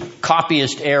a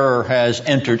copyist error has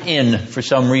entered in for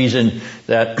some reason,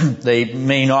 that they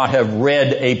may not have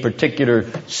read a particular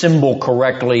symbol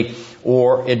correctly,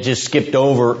 or it just skipped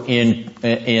over in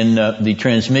the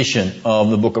transmission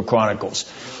of the book of Chronicles.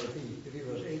 If he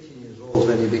was 18 years old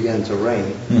when he began to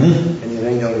reign, and he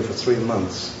reigned only for 3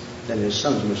 months, then his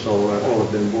sons must all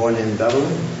have been born in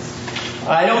Babylon?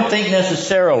 I don't think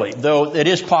necessarily, though it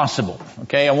is possible.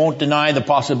 Okay, I won't deny the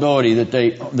possibility that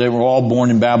they were all born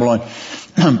in Babylon,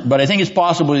 but I think it's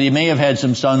possible that he may have had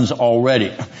some sons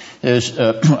already. We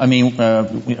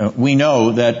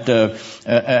know that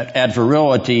at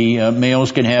virility,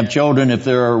 males can have children if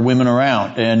there are women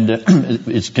around, and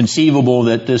it's conceivable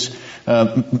that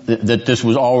this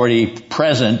was already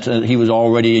present. He was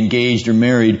already engaged or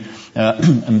married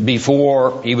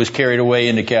before he was carried away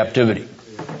into captivity.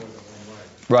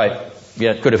 Right.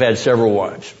 Yeah, could have had several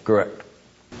wives. Correct.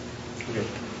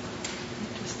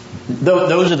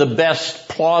 Those are the best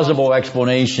plausible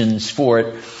explanations for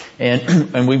it.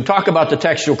 And we talk about the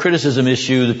textual criticism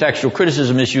issue. The textual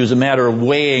criticism issue is a matter of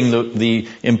weighing the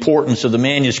importance of the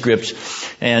manuscripts.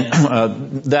 And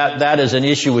that is an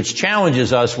issue which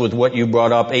challenges us with what you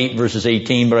brought up, 8 verses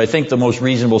 18. But I think the most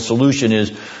reasonable solution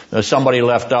is somebody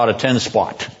left out a 10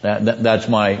 spot. That's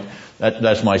my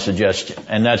suggestion.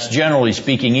 And that's, generally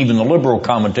speaking, even the liberal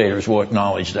commentators will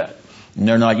acknowledge that. And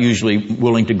they're not usually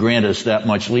willing to grant us that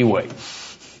much leeway,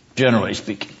 generally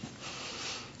speaking.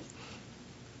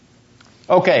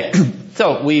 Okay,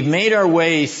 so we've made our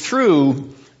way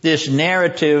through this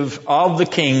narrative of the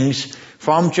kings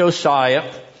from Josiah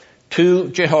to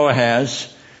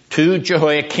Jehoahaz, to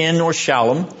Jehoiakim or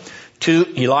Shallum, to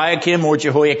Eliakim or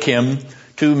Jehoiakim,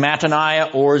 to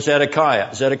Mattaniah or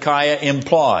Zedekiah. Zedekiah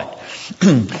implied.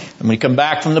 When we come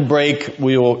back from the break,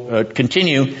 we will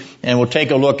continue and we'll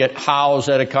take a look at how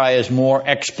Zedekiah is more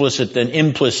explicit than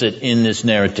implicit in this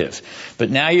narrative. But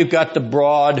now you've got the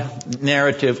broad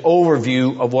narrative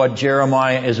overview of what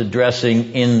Jeremiah is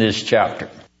addressing in this chapter.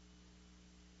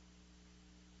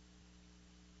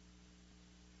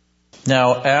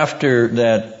 Now, after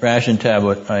that ration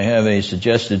tablet, I have a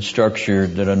suggested structure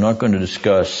that I'm not going to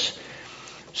discuss,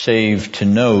 save to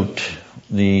note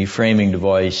the framing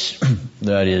device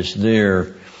that is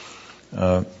there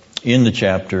in the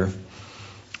chapter.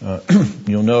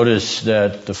 You'll notice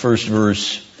that the first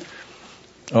verse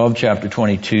of chapter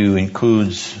 22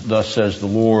 includes, "Thus says the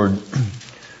Lord,"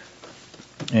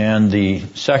 and the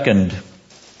second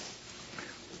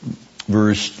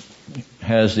verse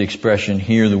has the expression,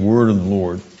 "Hear the word of the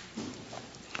Lord."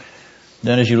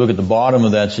 Then as you look at the bottom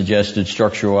of that suggested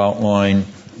structural outline,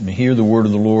 "Hear the word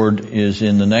of the Lord" is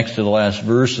in the next to the last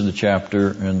verse of the chapter,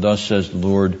 and "Thus says the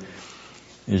Lord"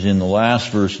 is in the last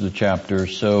verse of the chapter.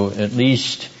 So at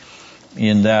least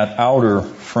in that outer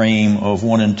frame of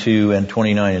 1 and 2 and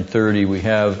 29 and 30, we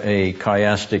have a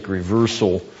chiastic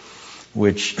reversal,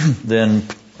 which then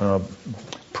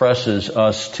presses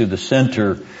us to the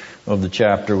center of the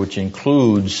chapter, which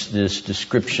includes this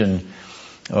description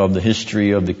of the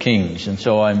history of the kings. And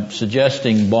so I'm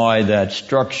suggesting by that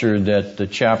structure that the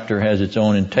chapter has its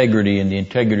own integrity, and the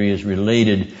integrity is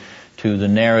related to the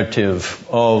narrative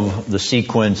of the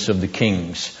sequence of the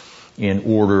kings in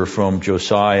order from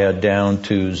Josiah down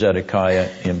to Zedekiah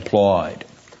implied.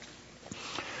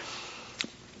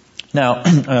 Now,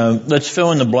 let's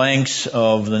fill in the blanks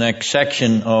of the next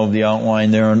section of the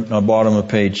outline there on the bottom of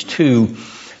page 2.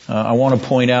 I want to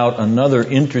point out another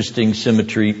interesting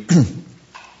symmetry.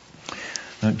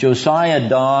 Josiah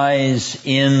dies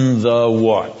in the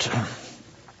what?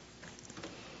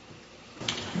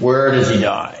 Where does he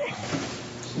die?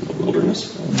 The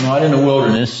wilderness? Not in the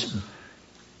wilderness.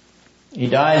 He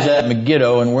dies at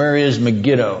Megiddo, and where is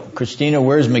Megiddo? Christina,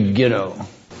 where's Megiddo?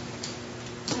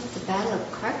 That's the Battle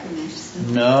of Carchemish.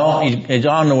 No, he's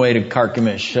on the way to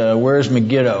Carchemish. Where's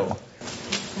Megiddo?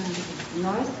 It's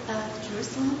north of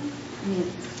Jerusalem.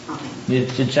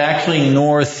 It's actually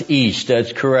northeast.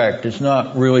 That's correct. It's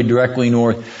not really directly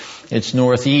north. It's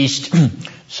northeast.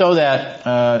 So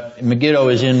that Megiddo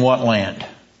is in what land?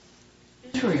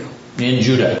 Israel. In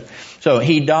Judah. So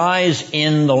he dies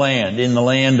in the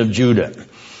land of Judah.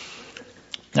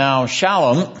 Now,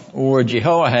 Shallum, or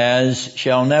Jehoahaz,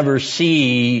 shall never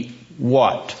see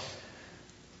what?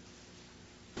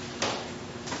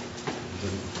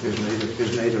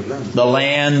 His native land. The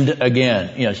land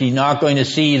again. Yes, he's not going to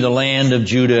see the land of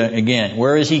Judah again.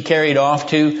 Where is he carried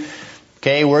off to?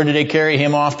 Okay, where did they carry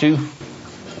him off to? Which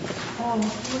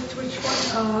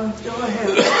one? Go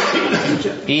ahead.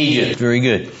 Egypt. Egypt. Very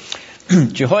good.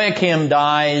 Jehoiakim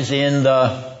dies in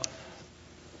the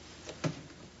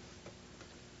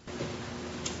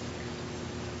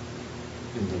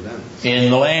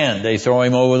in the land. They throw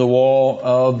him over the wall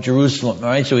of Jerusalem. All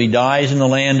right, so he dies in the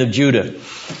land of Judah.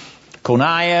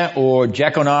 Coniah or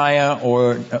Jeconiah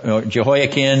or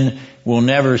Jehoiakim will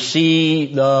never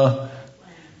see the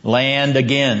land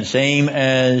again, same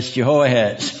as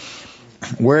Jehoahaz.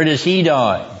 Where does he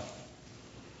die?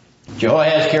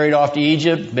 Jehoahaz carried off to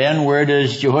Egypt. Ben, where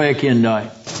does Jehoiakim die?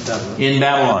 Babylon. In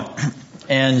Babylon.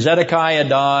 And Zedekiah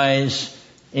dies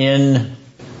in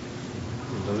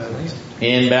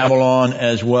Babylon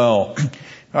as well. All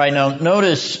right, now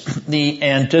notice the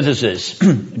antithesis.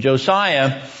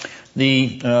 Josiah,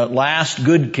 the last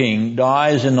good king,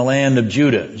 dies in the land of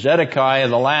Judah. Zedekiah,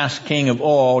 the last king of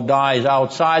all, dies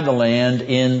outside the land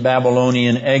in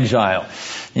Babylonian exile.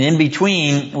 And in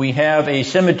between, we have a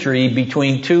symmetry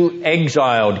between two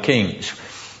exiled kings,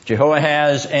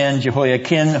 Jehoahaz and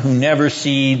Jehoiakim, who never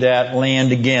see that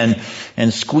land again.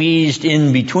 And squeezed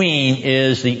in between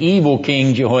is the evil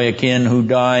king Jehoiakim, who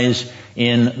dies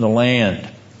in the land.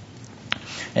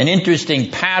 An interesting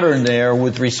pattern there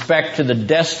with respect to the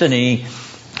destiny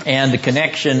and the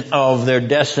connection of their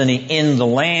destiny in the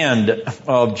land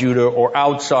of Judah or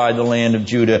outside the land of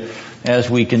Judah, as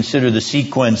we consider the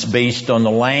sequence based on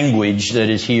the language that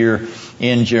is here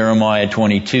in Jeremiah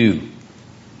 22.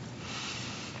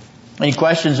 Any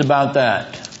questions about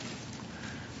that?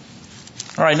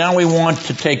 All right, now we want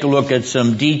to take a look at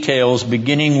some details,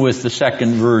 beginning with the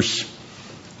second verse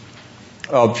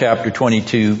of chapter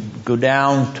 22. Go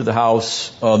down to the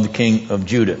house of the king of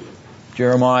Judah.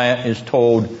 Jeremiah is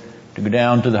told to go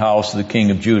down to the house of the king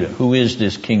of Judah. Who is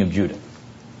this king of Judah?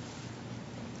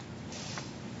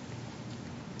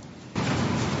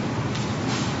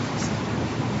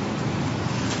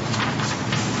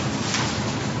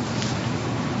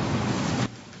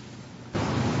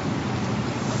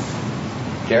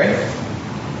 Gary? I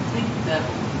think that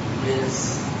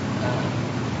is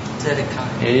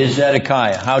Zedekiah. It is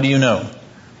Zedekiah. How do you know?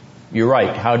 You're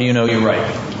right. How do you know you're right?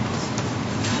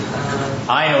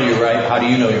 I know you're right. How do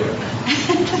you know you're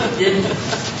right? Didn't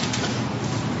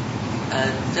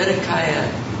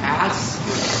Zedekiah ask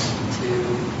him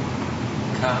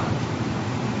to come?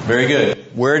 Very good.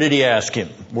 Where did he ask him?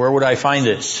 Where would I find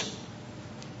this?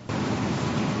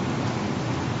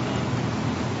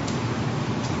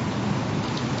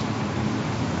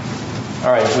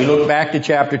 All right, we look back to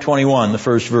chapter 21, the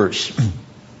first verse.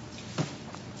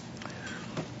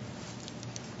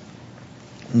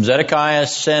 Zedekiah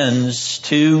sends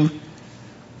to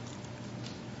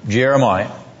Jeremiah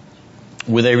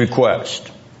with a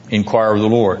request. Inquire of the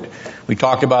Lord. We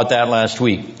talked about that last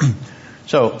week.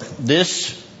 So,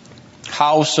 this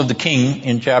house of the king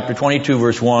in chapter 22,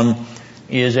 verse 1,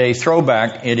 is a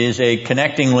throwback. It is a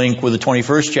connecting link with the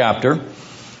 21st chapter,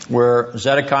 where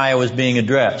Zedekiah was being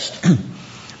addressed.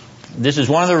 This is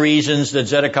one of the reasons that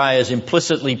Zedekiah is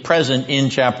implicitly present in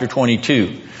chapter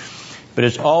 22. But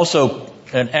it's also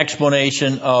an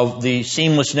explanation of the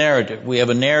seamless narrative. We have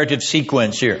a narrative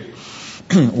sequence here.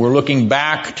 we're looking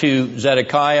back to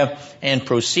Zedekiah and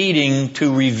proceeding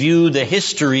to review the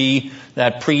history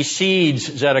that precedes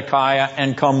Zedekiah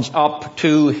and comes up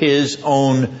to his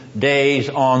own days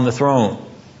on the throne.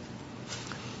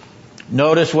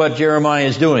 Notice what Jeremiah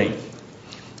is doing.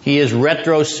 He is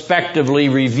retrospectively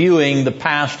reviewing the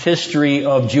past history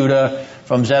of Judah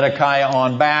from Zedekiah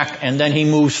on back, and then he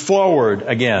moves forward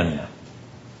again.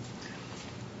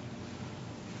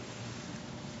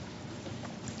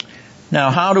 Now,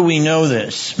 how do we know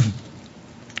this?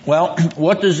 Well,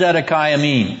 what does Zedekiah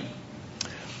mean?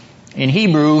 In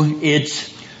Hebrew,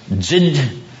 it's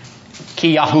Zedekiah.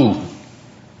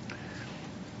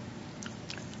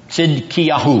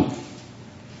 Zedekiah.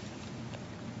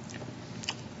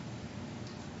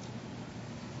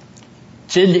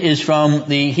 Zid is from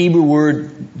the Hebrew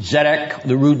word zedek,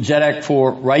 the root zedek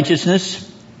for righteousness.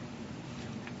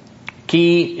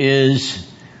 Ki is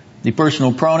the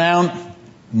personal pronoun.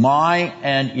 My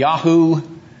and Yahu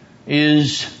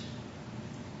is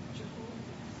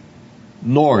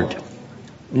Lord.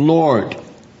 Lord.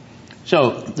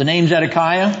 So, the name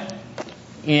Zedekiah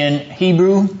in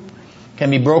Hebrew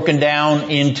can be broken down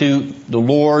into the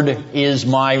Lord is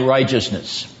my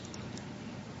righteousness.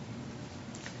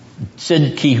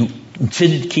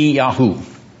 Tzidkiyahu.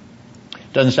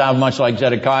 Doesn't sound much like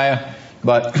Zedekiah,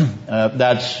 but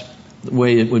that's the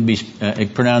way it would be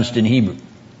pronounced in Hebrew.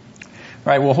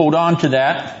 Right, we'll hold on to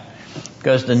that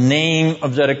because the name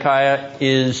of Zedekiah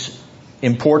is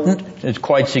important. It's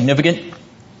quite significant.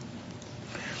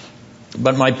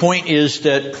 But my point is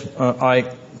that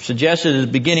I suggested at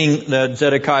the beginning that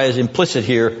Zedekiah is implicit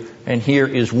here, and here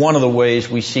is one of the ways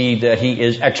we see that he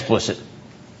is explicit.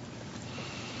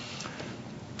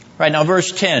 Right, now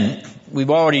verse 10. We've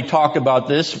already talked about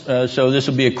this, so this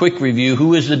will be a quick review.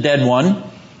 Who is the dead one?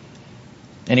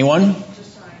 Anyone?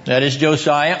 That is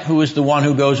Josiah. Who is the one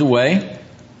who goes away?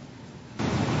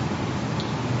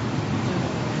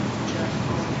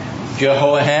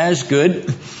 Jehoahaz. Good.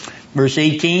 Verse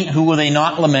 18. Who will they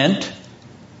not lament?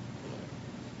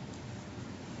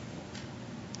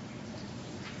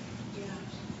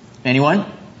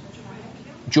 Anyone?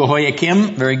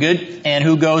 Jehoiakim. Very good. And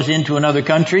who goes into another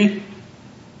country?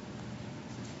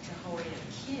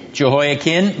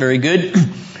 Jehoiakim. Very good.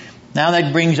 Now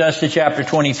that brings us to chapter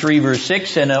 23, verse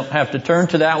 6, and I'll have to turn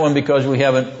to that one because we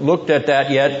haven't looked at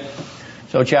that yet.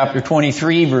 So chapter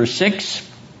 23, verse 6.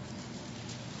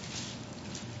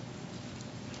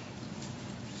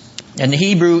 And the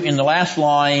Hebrew in the last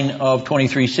line of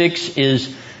 23:6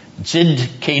 is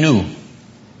Tzidkenu.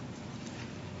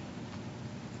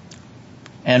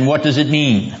 And what does it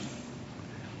mean?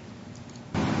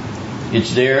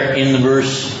 It's there in the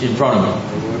verse in front of me.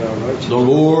 The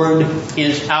Lord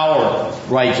is our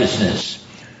righteousness.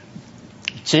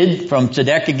 Tzid, from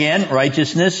tzedek again,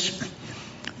 righteousness.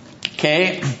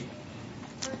 K,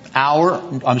 our,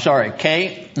 I'm sorry,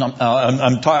 K, no,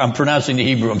 I'm pronouncing the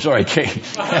Hebrew, I'm sorry, K.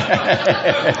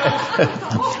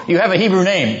 You have a Hebrew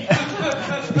name.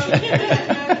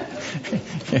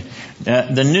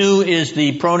 The new is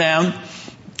the pronoun,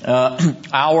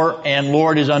 our, and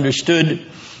Lord is understood.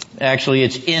 Actually,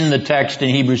 it's in the text in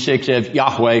Hebrews 6 of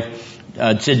Yahweh,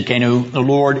 Tzidkenu, the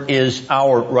Lord is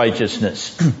our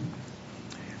righteousness.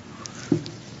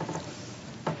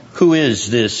 Who is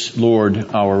this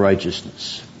Lord, our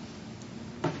righteousness?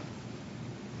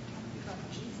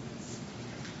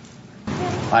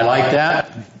 I like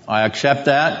that. I accept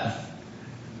that.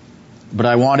 But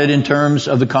I want it in terms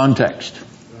of the context.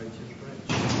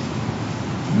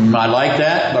 I like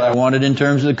that, but I want it in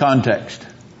terms of the context.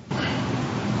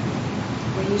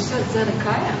 You said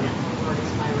Zedekiah meant the Lord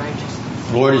is my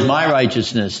righteousness. Lord is my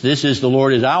righteousness. This is the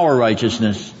Lord is our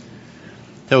righteousness.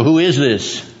 So who is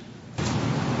this?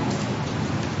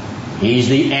 He's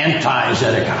the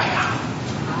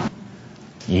anti-Zedekiah.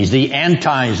 He's the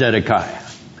anti-Zedekiah.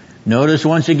 Notice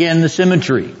once again the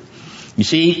symmetry. You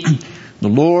see, the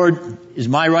Lord is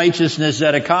my righteousness,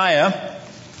 Zedekiah,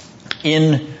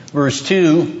 in verse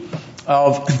 2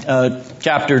 of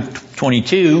chapter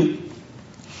 22,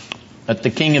 at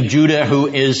the king of Judah who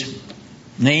is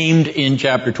named in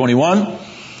chapter 21,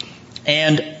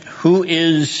 and who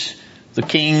is the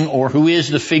king or who is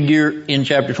the figure in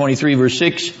chapter 23 verse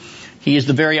 6. He is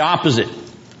the very opposite.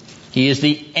 He is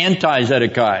the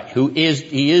anti-Zedekiah.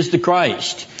 He is the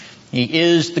Christ. He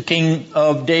is the king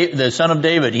of David, the son of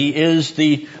David. He is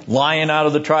the lion out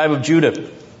of the tribe of Judah.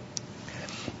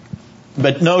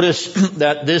 But notice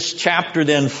that this chapter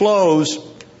then flows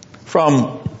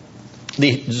from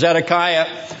the Zedekiah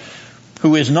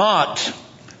who is not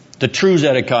the true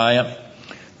Zedekiah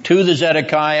to the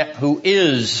Zedekiah who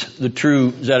is the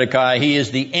true Zedekiah. He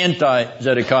is the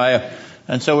anti-Zedekiah.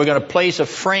 And so we're going to place a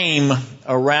frame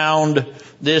around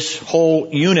this whole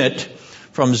unit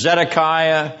from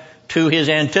Zedekiah to his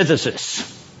antithesis.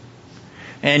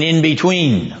 And in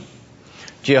between,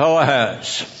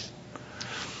 Jehoahaz,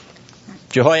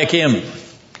 Jehoiakim,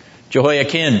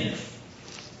 Jehoiakim,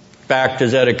 back to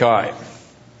Zedekiah.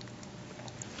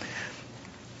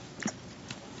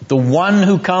 The one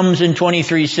who comes in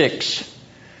 23:6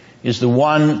 is the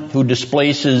one who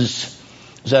displaces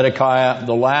Zedekiah,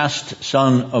 the last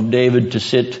son of David, to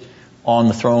sit on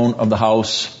the throne of the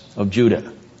house of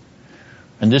Judah.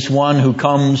 And this one who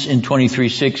comes in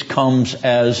 23:6 comes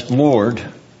as Lord,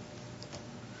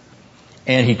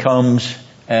 and he comes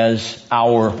as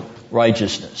our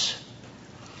righteousness.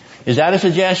 Is that a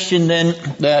suggestion then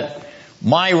that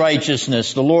my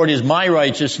righteousness, the Lord is my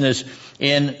righteousness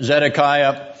in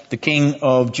Zedekiah, the king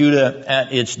of Judah,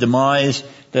 at its demise,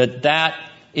 that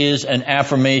is an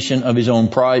affirmation of his own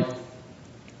pride,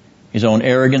 his own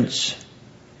arrogance?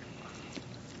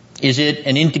 Is it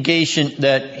an indication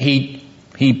that he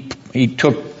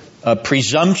took a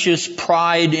presumptuous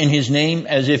pride in his name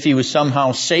as if he was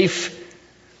somehow safe?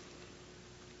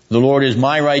 The Lord is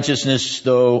my righteousness,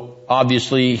 though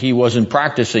obviously he wasn't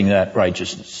practicing that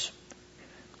righteousness.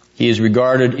 He is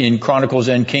regarded in Chronicles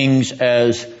and Kings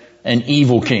as an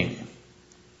evil king.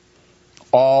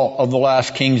 All of the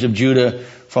last kings of Judah,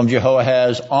 from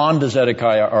Jehoahaz on to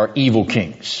Zedekiah, are evil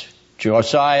kings.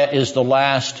 Josiah is the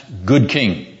last good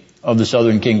king of the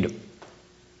southern kingdom.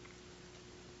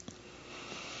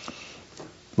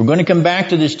 We're going to come back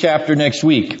to this chapter next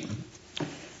week.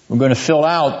 We're going to fill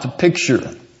out the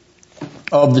picture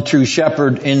of the true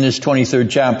shepherd in this 23rd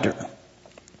chapter.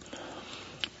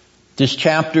 This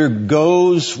chapter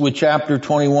goes with chapter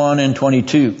 21 and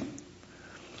 22.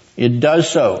 It does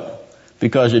so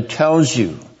because it tells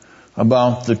you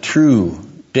about the true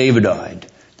Davidite,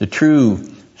 the true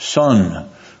son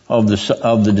of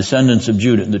the descendants of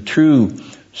Judah, the true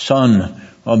son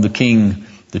of the king,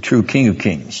 the true King of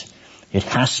Kings. It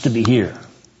has to be here.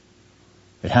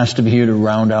 It has to be here to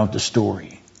round out the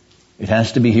story. It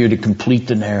has to be here to complete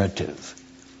the narrative.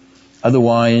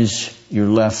 Otherwise, you're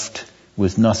left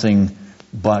with nothing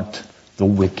but the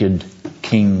wicked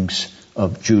kings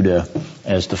of Judah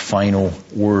as the final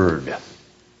word.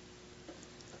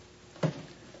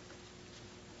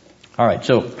 All right,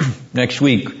 so next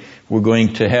week we're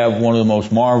going to have one of the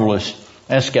most marvelous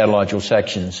eschatological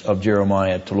sections of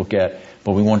Jeremiah to look at,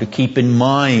 but we want to keep in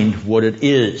mind what it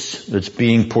is that's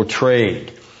being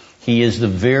portrayed. He is the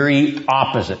very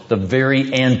opposite, the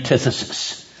very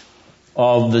antithesis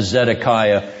of the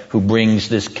Zedekiah who brings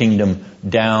this kingdom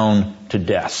down to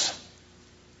death.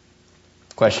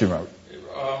 Question, Robert?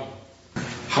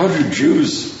 How do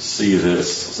Jews see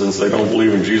this, since they don't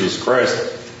believe in Jesus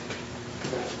Christ?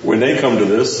 When they come to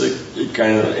this, it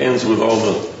kind of ends with all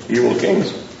the evil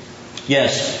kings.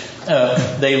 Yes.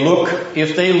 If they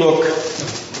look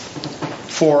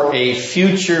for a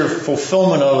future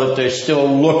fulfillment of it, they're still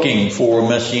looking for a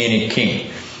Messianic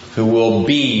king who will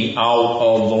be out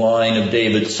of the line of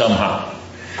David somehow.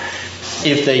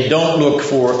 If they don't look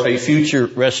for a future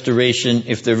restoration,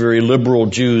 if they're very liberal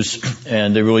Jews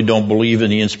and they really don't believe in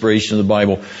the inspiration of the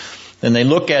Bible, then they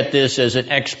look at this as an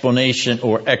explanation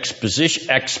or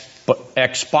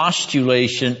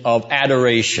expostulation of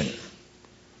adoration.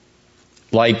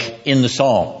 Like in the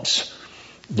Psalms,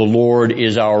 the Lord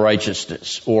is our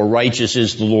righteousness, or righteous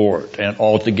is the Lord, and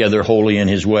altogether holy in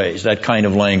his ways, that kind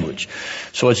of language.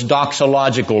 So it's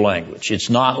doxological language. It's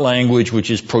not language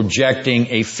which is projecting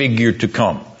a figure to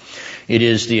come. It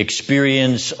is the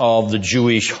experience of the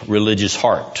Jewish religious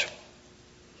heart.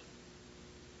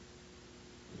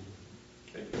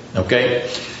 Okay?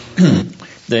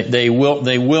 They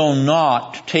will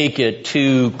not take it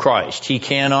to Christ. He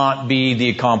cannot be the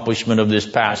accomplishment of this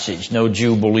passage. No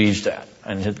Jew believes that.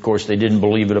 And of course they didn't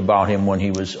believe it about him when he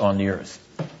was on the earth.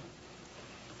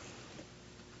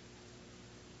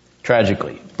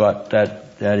 Tragically, but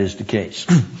that is the case.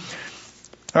 All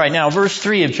right, now verse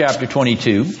 3 of chapter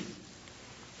 22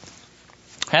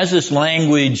 has this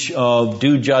language of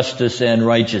due justice and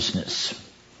righteousness.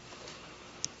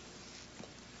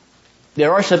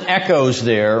 There are some echoes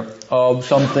there of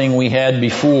something we had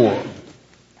before.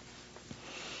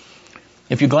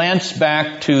 If you glance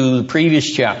back to the previous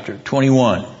chapter,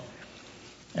 21,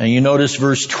 and you notice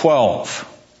verse 12,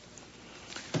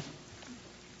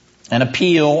 an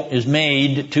appeal is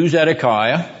made to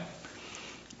Zedekiah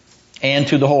and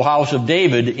to the whole house of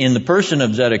David in the person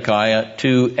of Zedekiah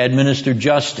to administer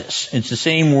justice. It's the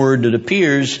same word that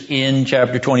appears in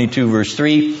chapter 22, verse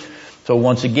 3. So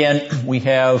once again, we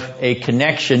have a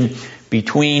connection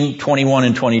between 21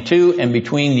 and 22 and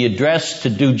between the address to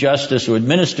do justice or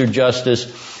administer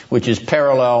justice, which is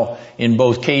parallel in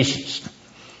both cases.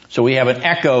 So we have an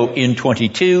echo in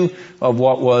 22 of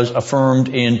what was affirmed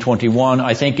in 21.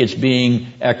 I think it's being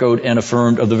echoed and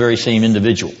affirmed of the very same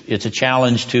individual. It's a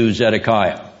challenge to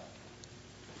Zedekiah.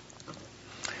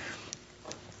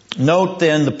 Note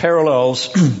then the parallels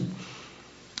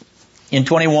in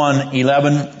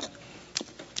 21:11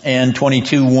 and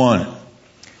 22:1.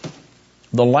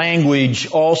 The language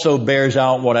also bears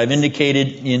out what I've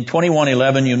indicated. In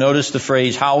 21:11, you notice the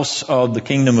phrase house of the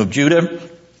kingdom of Judah.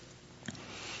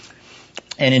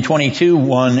 And in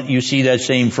 22:1, you see that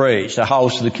same phrase, the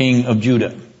house of the king of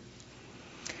Judah.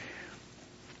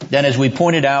 Then as we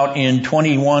pointed out in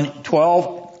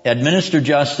 21:12, administer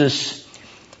justice.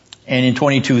 And in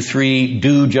 22:3,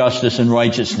 do justice and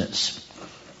righteousness.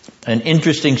 An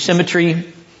interesting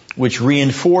symmetry which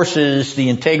reinforces the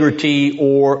integrity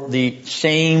or the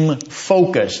same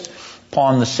focus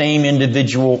upon the same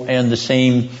individual and the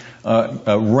same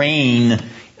reign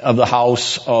of the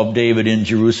house of David in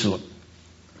Jerusalem.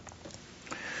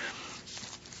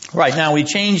 Right, now we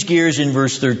change gears in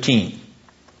verse 13.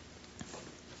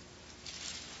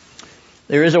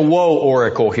 There is a woe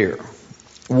oracle here.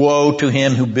 Woe to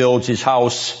him who builds his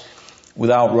house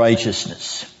without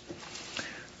righteousness.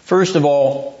 First of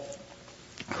all,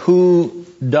 who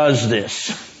does this?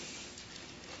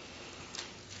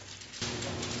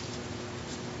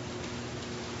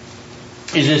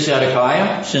 Is this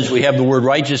Zedekiah, since we have the word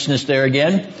righteousness there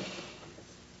again?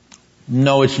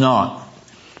 No, it's not.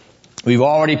 We've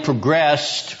already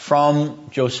progressed from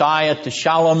Josiah to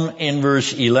Shallum in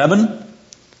verse 11.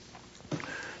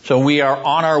 So we are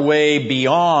on our way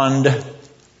beyond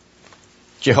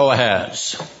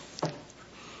Jehoahaz.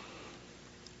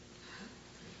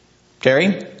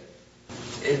 Terry?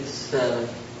 It's, I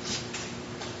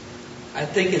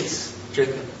think it's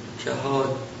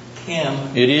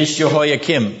Jehoiakim. It is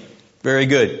Jehoiakim. Very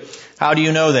good. How do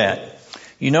you know that?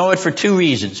 You know it for two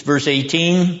reasons. Verse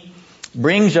 18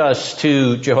 brings us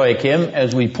to Jehoiakim,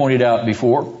 as we pointed out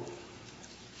before.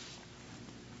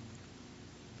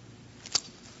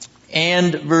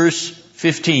 And verse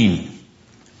 15.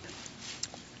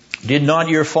 Did not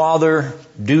your father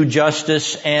do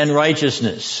justice and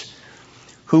righteousness?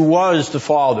 Who was the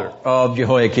father of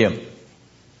Jehoiakim?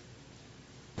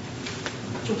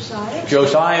 Josiah.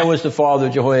 Josiah was the father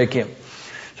of Jehoiakim.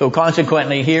 So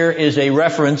consequently, here is a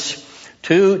reference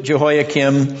to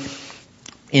Jehoiakim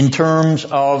in terms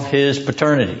of his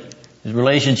paternity, his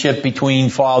relationship between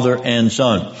father and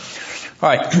son. All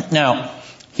right, now,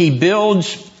 he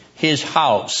builds his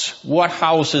house. What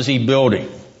house is he building?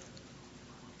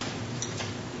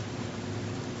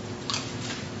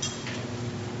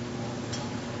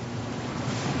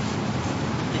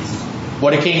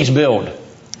 What do kings build?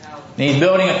 He's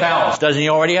building a palace. Doesn't he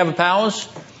already have a palace?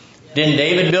 Didn't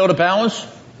David build a palace?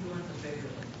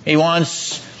 He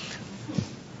wants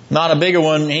not a bigger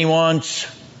one. He wants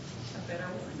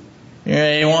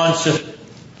he wants his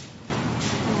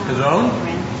own.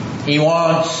 He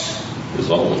wants His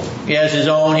own. He has his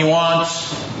own. He wants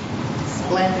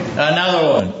Splendor. another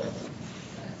one.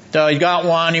 So he's got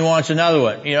one, he wants another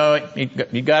one. You know,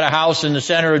 he got a house in the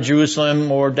center of Jerusalem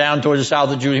or down towards the south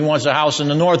of Jerusalem. He wants a house in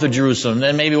the north of Jerusalem.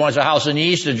 Then maybe he wants a house in the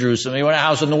east of Jerusalem. He wants a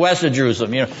house in the west of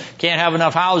Jerusalem. You know, can't have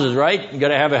enough houses, right? You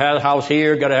gotta have a house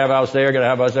here, gotta have a house there, gotta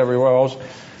have a house everywhere else.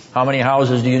 How many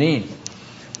houses do you need?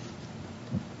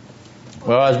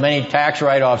 Well, as many tax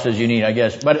write-offs as you need, I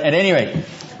guess. But at any rate,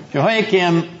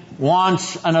 Jehoiakim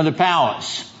wants another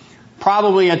palace.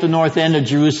 Probably at the north end of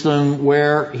Jerusalem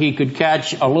where he could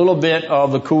catch a little bit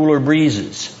of the cooler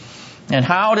breezes. And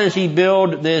how does he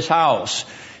build this house?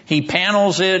 He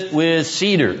panels it with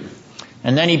cedar.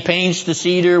 And then he paints the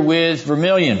cedar with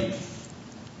vermilion.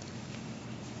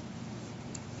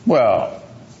 Well,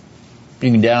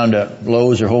 you can down to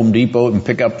Lowe's or Home Depot and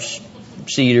pick up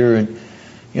cedar and,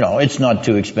 you know, it's not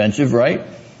too expensive, right?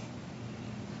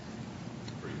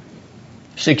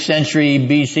 6th century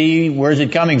BC, where's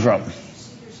it coming from?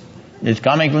 It's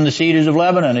coming from the cedars of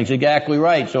Lebanon. It's exactly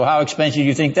right. So how expensive do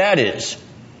you think that is?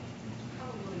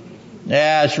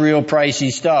 Yeah, it's real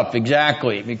pricey stuff.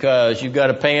 Exactly. Because you've got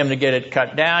to pay them to get it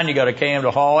cut down, you got to pay them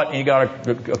to haul it, and you got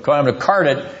to pay them to cart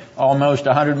it almost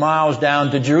 100 miles down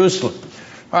to Jerusalem.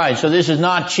 Alright, so this is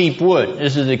not cheap wood.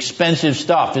 This is expensive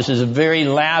stuff. This is a very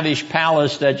lavish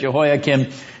palace that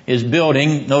Jehoiakim is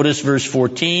building. Notice verse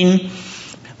 14.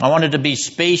 I want it to be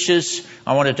spacious.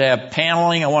 I want it to have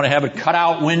paneling. I want to have it cut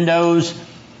out windows.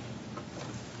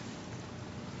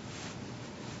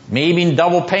 Maybe in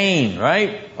double pane,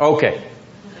 right? Okay.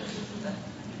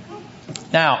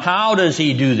 Now, how does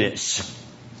he do this?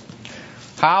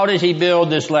 How does he build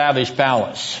this lavish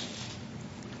palace?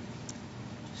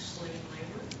 Slave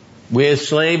labor. With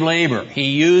slave labor.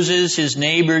 He uses his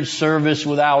neighbor's service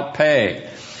without pay.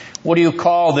 What do you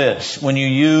call this when you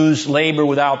use labor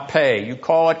without pay? You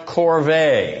call it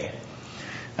corvée.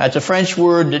 That's a French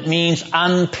word that means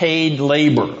unpaid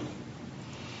labor.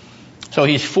 So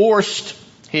he's forced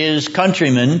his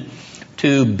countrymen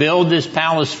to build this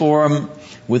palace for him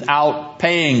without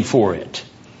paying for it.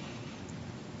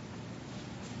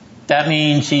 That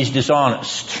means he's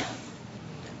dishonest.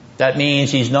 That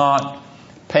means he's not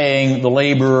paying the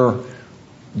laborer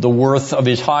the worth of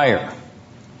his hire.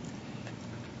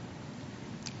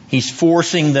 He's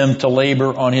forcing them to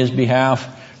labor on his behalf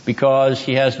because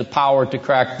he has the power to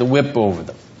crack the whip over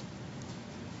them.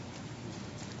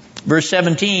 Verse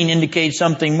 17 indicates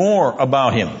something more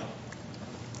about him.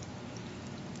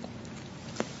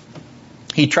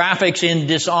 He traffics in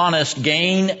dishonest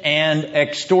gain and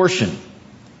extortion.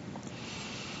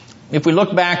 If we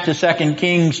look back to 2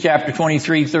 Kings chapter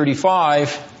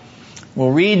 23:35,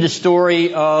 we'll read the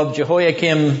story of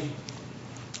Jehoiakim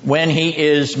when he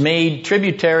is made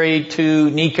tributary to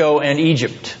Necho and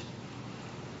Egypt.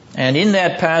 And in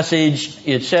that passage,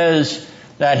 it says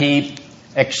that he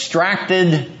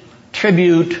extracted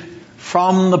tribute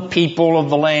from the people of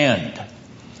the land.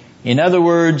 In other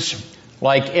words,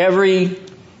 like every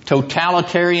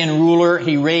totalitarian ruler,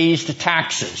 he raised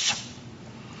taxes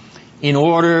in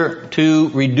order to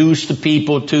reduce the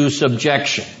people to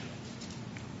subjection.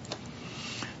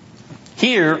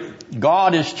 Here,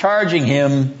 God is charging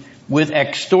him with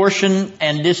extortion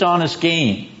and dishonest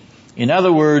gain. In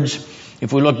other words,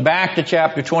 if we look back to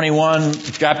chapter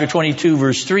 22,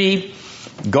 verse 3,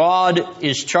 God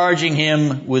is charging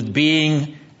him with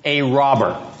being a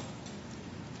robber.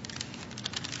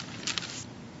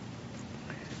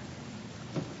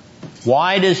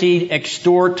 Why does he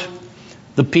extort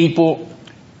the people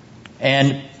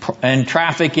and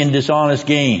traffic in dishonest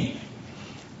gain?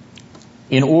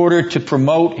 In order to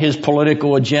promote his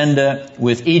political agenda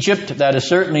with Egypt. That is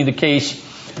certainly the case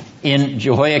in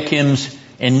Jehoiakim's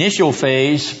initial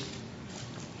phase.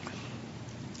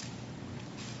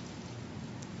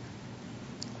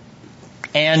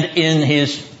 And in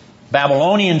his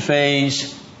Babylonian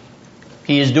phase,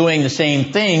 he is doing the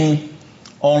same thing,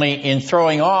 only in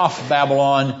throwing off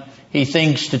Babylon, he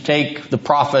thinks to take the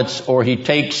profits, or he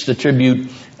takes the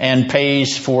tribute and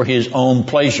pays for his own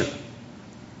pleasure.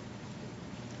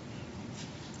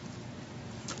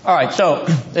 All right, so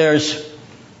there's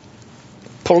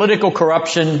political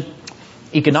corruption,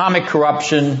 economic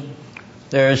corruption,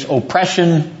 there's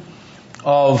oppression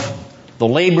of the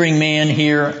laboring man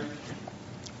here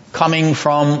coming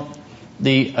from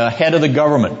the head of the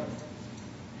government.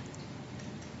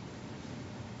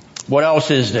 What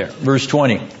else is there? Verse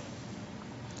 20.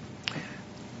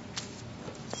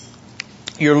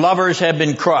 Your lovers have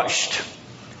been crushed.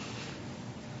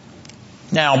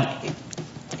 Now,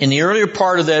 in the earlier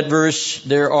part of that verse,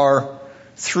 there are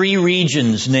 3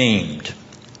 regions named: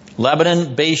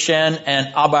 Lebanon, Bashan,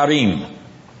 and Abarim.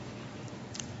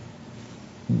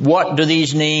 What do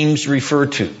these names refer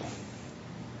to?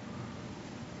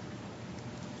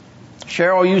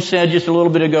 Cheryl, you said just a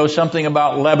little bit ago something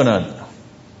about Lebanon.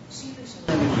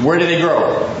 Where do they grow?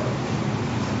 Oh,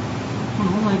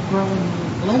 I grow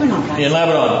in Lebanon. In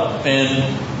Lebanon.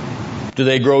 And do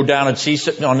they grow down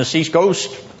on the sea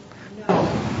coast? No.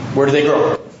 Where do they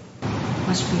grow?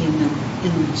 Must be in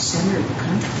the center of the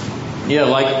country. Yeah,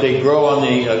 like they grow on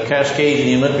the Cascades and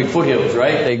the Olympic foothills,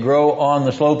 right? They grow on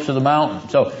the slopes of the mountain.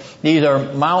 So these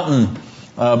are mountain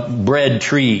bred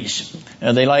trees.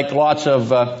 And they like lots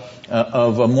of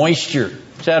moisture,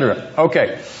 etc.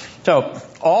 Okay, so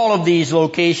all of these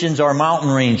locations are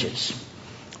mountain ranges.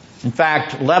 In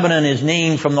fact, Lebanon is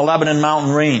named from the Lebanon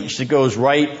mountain range that goes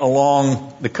right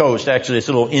along the coast. Actually, it's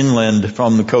a little inland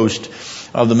from the coast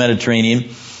of the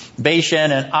Mediterranean.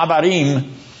 Bashan and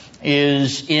Abarim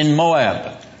is in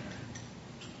Moab,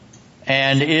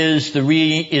 and is the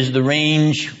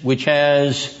range which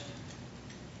has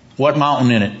what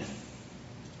mountain in it?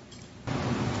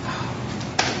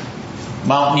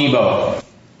 Mount Nebo.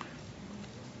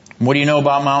 What do you know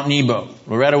about Mount Nebo?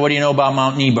 Loretta, what do you know about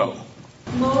Mount Nebo?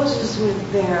 Moses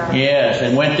went there. Yes,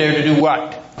 and went there to do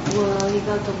what? Well, he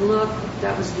got to look.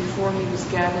 That was before he was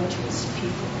gathered to his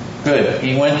people. Good.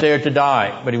 He went there to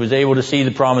die, but he was able to see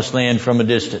the promised land from a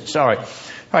distance. All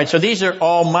right, so these are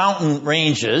all mountain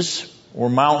ranges, or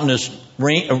mountainous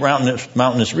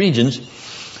regions.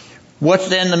 What's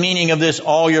then the meaning of this,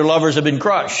 all your lovers have been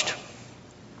crushed?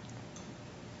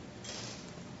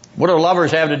 What do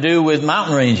lovers have to do with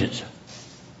mountain ranges?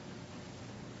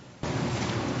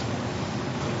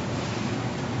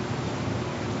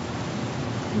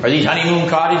 Are these honeymoon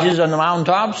cottages on the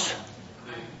mountaintops?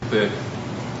 The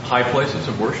high places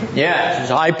of worship? Yeah, this is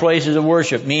high places of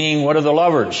worship, meaning what are the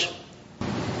lovers?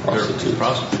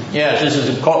 Prostitutes. Yes,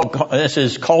 this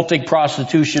is cultic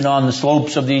prostitution on the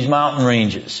slopes of these mountain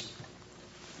ranges.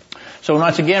 So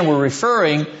once again, we're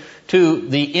referring to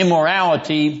the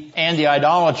immorality and the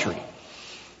idolatry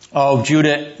of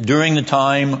Judah during the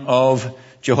time of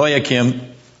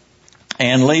Jehoiakim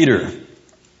and later.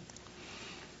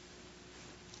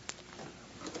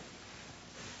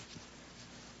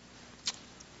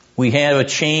 We have a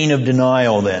chain of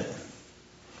denial then.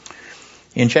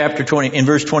 In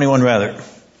verse 21 rather,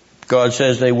 God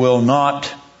says they will not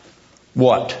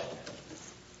what?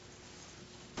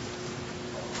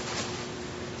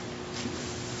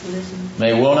 Listen.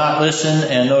 They will not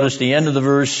listen, and notice the end of the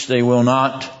verse, they will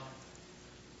not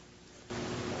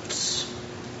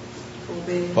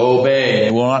obey.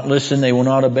 They will not listen, they will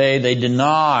not obey. They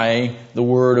deny the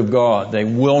word of God. They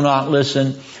will not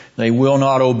listen, they will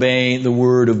not obey the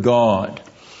word of God.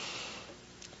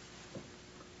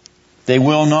 They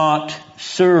will not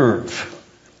serve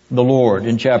the Lord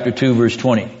in chapter 2 verse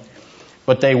 20.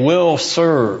 But they will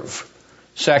serve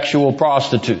sexual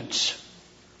prostitutes.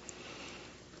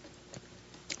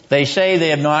 They say they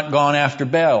have not gone after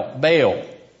Baal,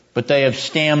 but they have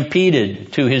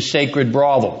stampeded to his sacred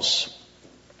brothels.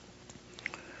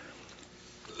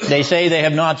 They say they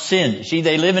have not sinned. See,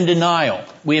 they live in denial.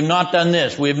 We have not done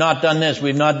this. We have not done this. We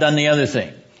have not done the other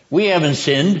thing. We haven't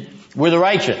sinned. We're the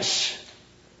righteous.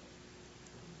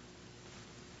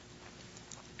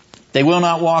 They will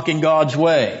not walk in God's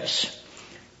ways.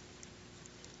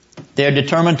 They are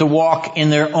determined to walk in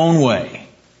their own way.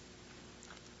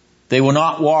 They will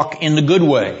not walk in the good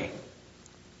way.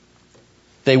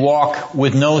 They walk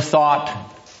with no thought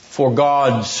for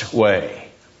God's way.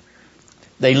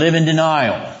 They live in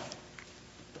denial.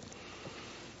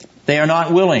 They are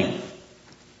not willing.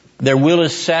 Their will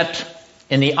is set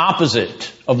in the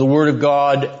opposite of the Word of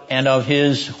God and of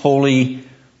His holy,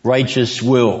 righteous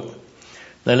will.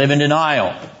 They live in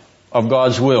denial of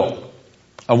God's will,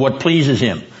 of what pleases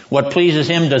Him. What pleases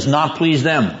Him does not please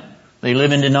them. They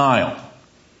live in denial.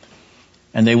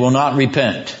 And they will not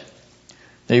repent.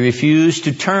 They refuse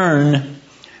to turn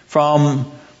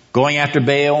from going after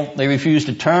Baal. They refuse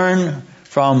to turn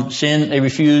from sin. They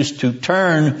refuse to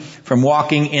turn from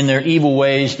walking in their evil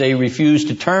ways. They refuse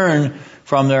to turn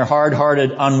from their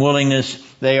hard-hearted unwillingness.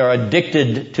 They are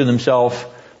addicted to themselves.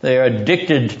 They are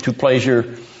addicted to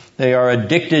pleasure. They are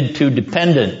addicted to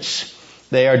dependence.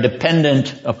 They are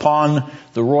dependent upon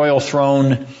the royal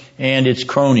throne and its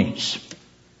cronies.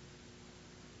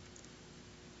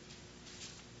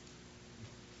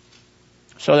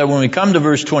 So that when we come to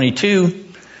verse 22,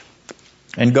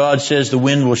 and God says the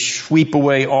wind will sweep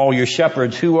away all your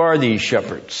shepherds, who are these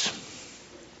shepherds?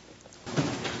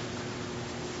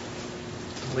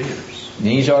 Leaders.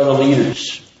 These are the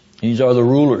leaders. These are the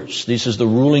rulers. This is the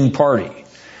ruling party.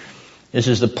 This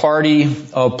is the party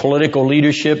of political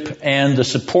leadership and the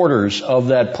supporters of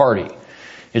that party.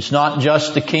 It's not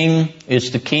just the king,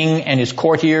 it's the king and his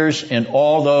courtiers and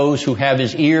all those who have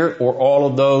his ear, or all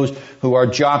of those who are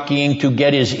jockeying to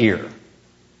get his ear.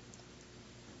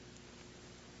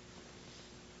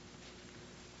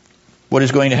 What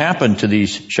is going to happen to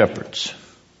these shepherds?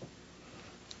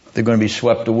 They're going to be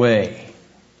swept away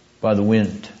by the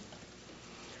wind.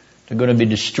 They're going to be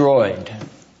destroyed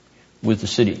with the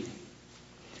city.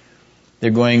 They're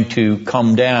going to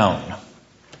come down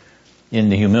in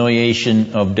the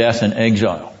humiliation of death and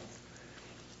exile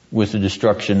with the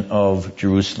destruction of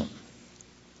Jerusalem.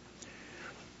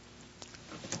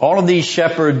 All of these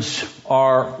shepherds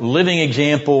are living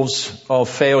examples of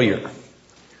failure.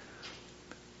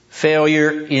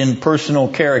 Failure in personal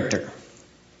character.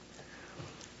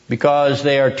 Because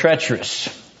they are treacherous.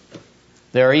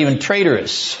 They are even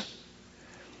traitorous.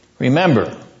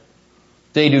 Remember,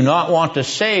 they do not want to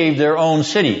save their own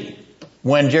city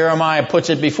when Jeremiah puts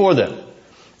it before them.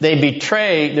 They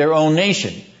betray their own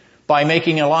nation by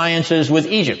making alliances with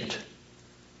Egypt.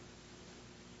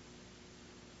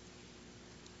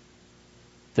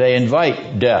 They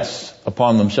invite death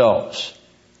upon themselves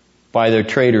by their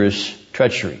traitorous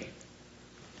treachery.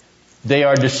 They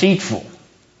are deceitful.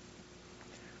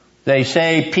 They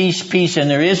say peace, peace, and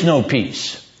there is no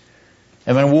peace.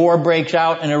 And when war breaks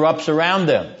out and erupts around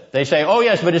them, they say, oh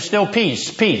yes, but it's still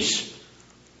peace, peace.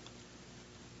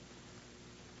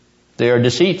 They are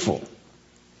deceitful.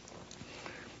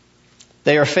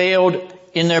 They are failed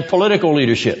in their political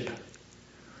leadership.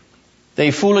 They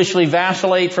foolishly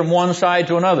vacillate from one side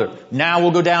to another. Now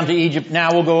we'll go down to Egypt.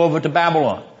 Now we'll go over to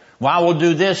Babylon. Now we'll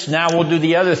do this. Now we'll do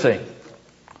the other thing.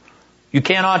 You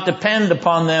cannot depend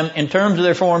upon them in terms of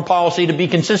their foreign policy to be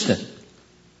consistent,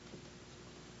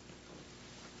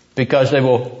 because they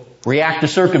will react to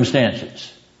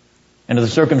circumstances. And if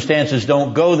the circumstances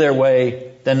don't go their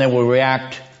way, then they will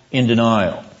react in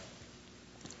denial.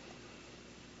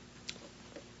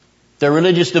 Their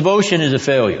religious devotion is a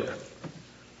failure.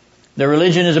 Their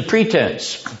religion is a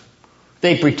pretense.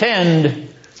 They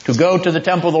pretend to go to the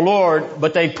temple of the Lord,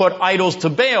 but they put idols to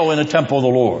Baal in the temple of the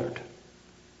Lord.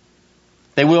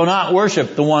 They will not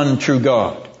worship the one true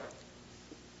God.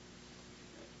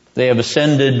 They have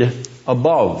ascended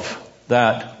above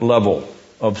that level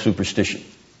of superstition.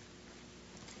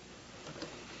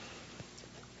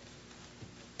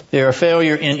 They are a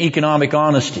failure in economic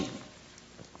honesty.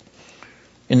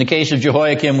 In the case of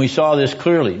Jehoiakim, we saw this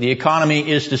clearly. The economy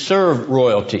is to serve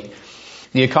royalty.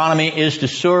 The economy is to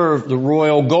serve the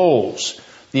royal goals.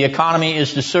 The economy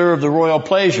is to serve the royal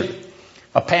pleasure.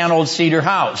 A paneled cedar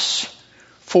house.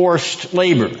 Forced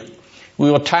labor.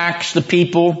 We will tax the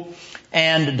people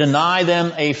and deny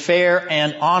them a fair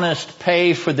and honest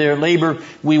pay for their labor.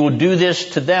 We will do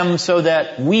this to them so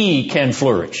that we can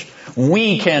flourish.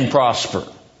 We can prosper.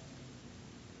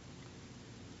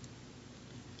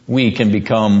 We can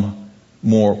become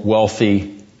more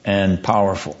wealthy and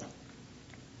powerful.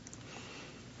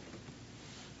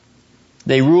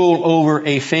 They rule over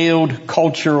a failed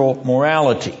cultural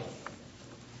morality.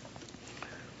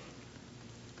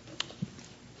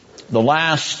 The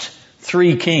last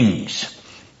four kings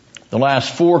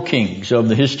of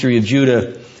the history of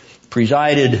Judah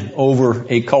presided over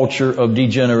a culture of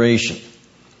degeneration,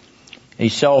 a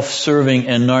self-serving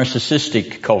and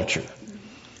narcissistic culture,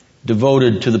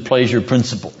 devoted to the pleasure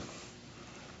principle,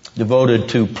 devoted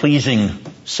to pleasing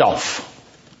self.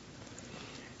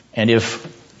 And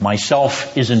if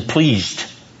myself isn't pleased,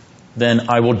 then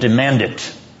I will demand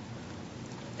it,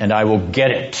 and I will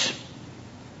get it.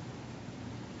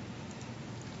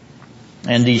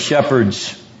 And these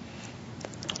shepherds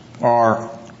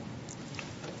are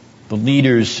the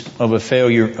leaders of a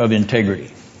failure of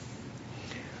integrity.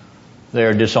 They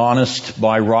are dishonest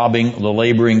by robbing the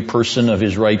laboring person of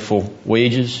his rightful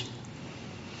wages.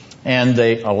 And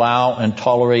they allow and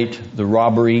tolerate the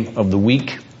robbery of the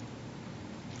weak.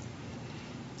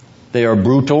 They are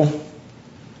brutal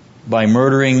by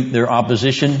murdering their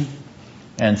opposition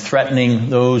and threatening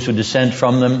those who dissent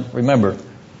from them. Remember,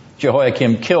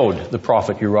 Jehoiakim killed the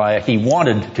prophet Uriah. He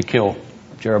wanted to kill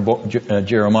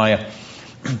Jeremiah.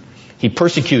 He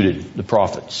persecuted the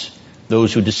prophets,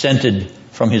 those who dissented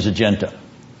from his agenda.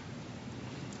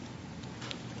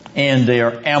 And they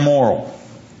are amoral.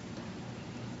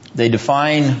 They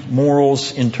define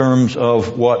morals in terms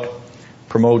of what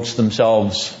promotes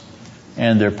themselves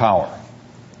and their power.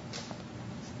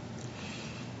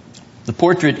 The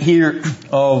portrait here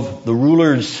of the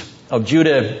rulers of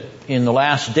Judah in the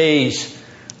last days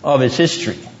of its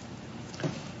history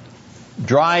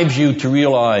drives you to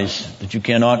realize that you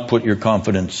cannot put your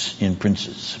confidence in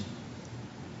princes.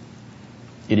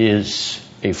 It is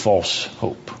a false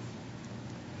hope.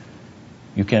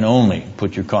 You can only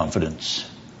put your confidence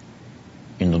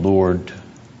in the Lord,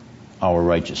 our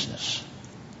righteousness.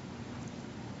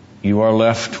 You are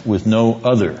left with no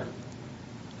other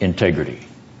integrity,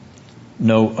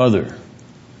 no other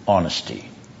honesty,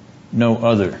 no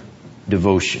other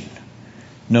devotion,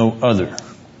 no other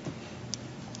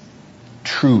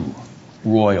true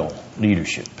royal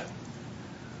leadership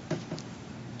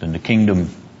than the kingdom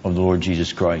of the Lord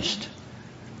Jesus Christ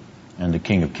and the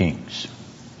King of Kings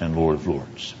and Lord of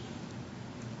Lords.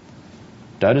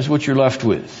 That is what you're left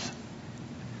with,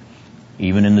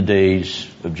 even in the days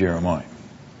of Jeremiah.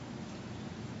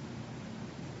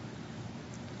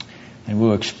 And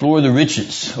we'll explore the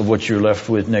riches of what you're left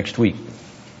with next week.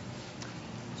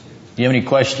 Do you have any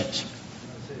questions?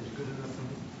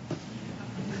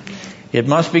 It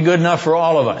must be good enough for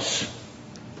all of us.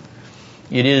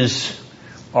 It is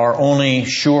our only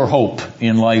sure hope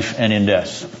in life and in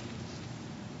death.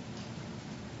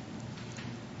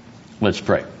 Let's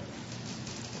pray.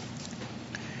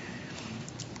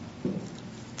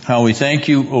 How we thank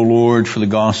you, O Lord, for the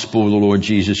gospel of the Lord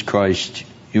Jesus Christ,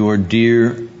 your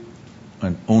dear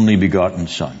and only begotten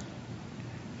Son,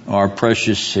 our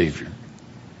precious Savior,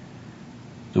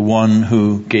 the one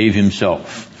who gave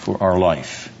himself for our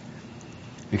life,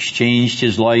 exchanged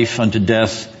his life unto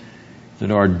death,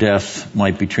 that our death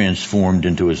might be transformed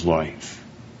into his life.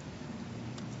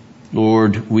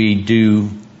 Lord, we do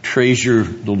treasure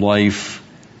the life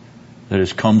that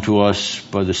has come to us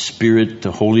by the Spirit,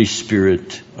 the Holy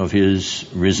Spirit of his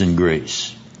risen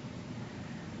grace.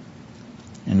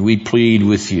 And we plead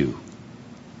with you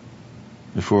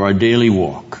that for our daily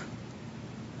walk,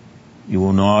 You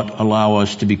will not allow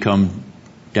us to become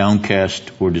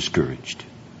downcast or discouraged.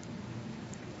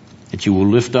 That you will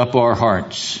lift up our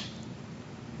hearts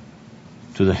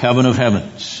to the heaven of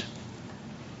heavens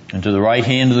and to the right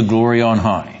hand of the glory on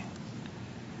high.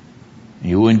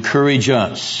 You will encourage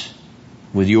us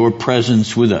with your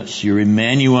presence with us, your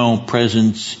Emmanuel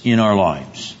presence in our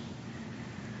lives.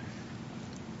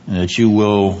 And that you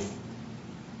will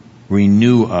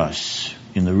renew us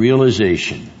in the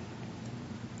realization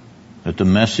that the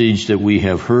message that we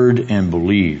have heard and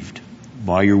believed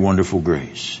by your wonderful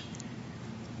grace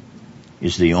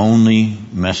is the only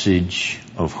message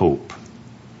of hope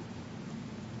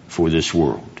for this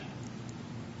world.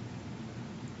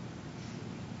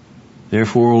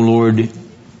 Therefore, O Lord,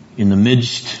 in the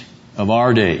midst of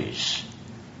our days,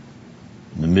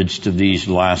 in the midst of these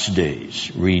last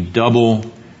days, redouble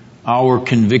our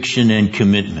conviction and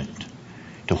commitment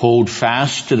to hold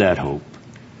fast to that hope,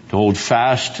 to hold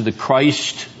fast to the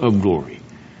Christ of glory,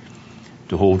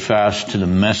 to hold fast to the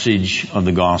message of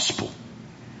the gospel,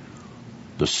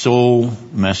 the sole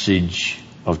message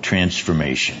of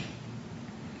transformation.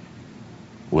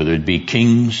 Whether it be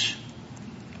kings,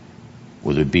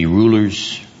 whether it be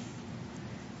rulers,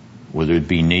 whether it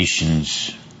be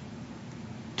nations,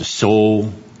 the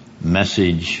sole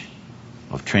message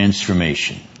of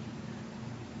transformation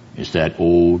is that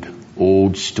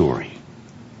old story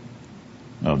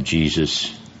of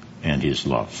Jesus and his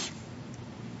love.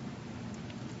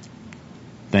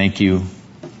 Thank you,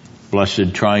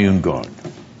 blessed triune God.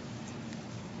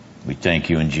 We thank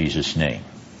you in Jesus' name.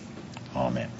 Amen.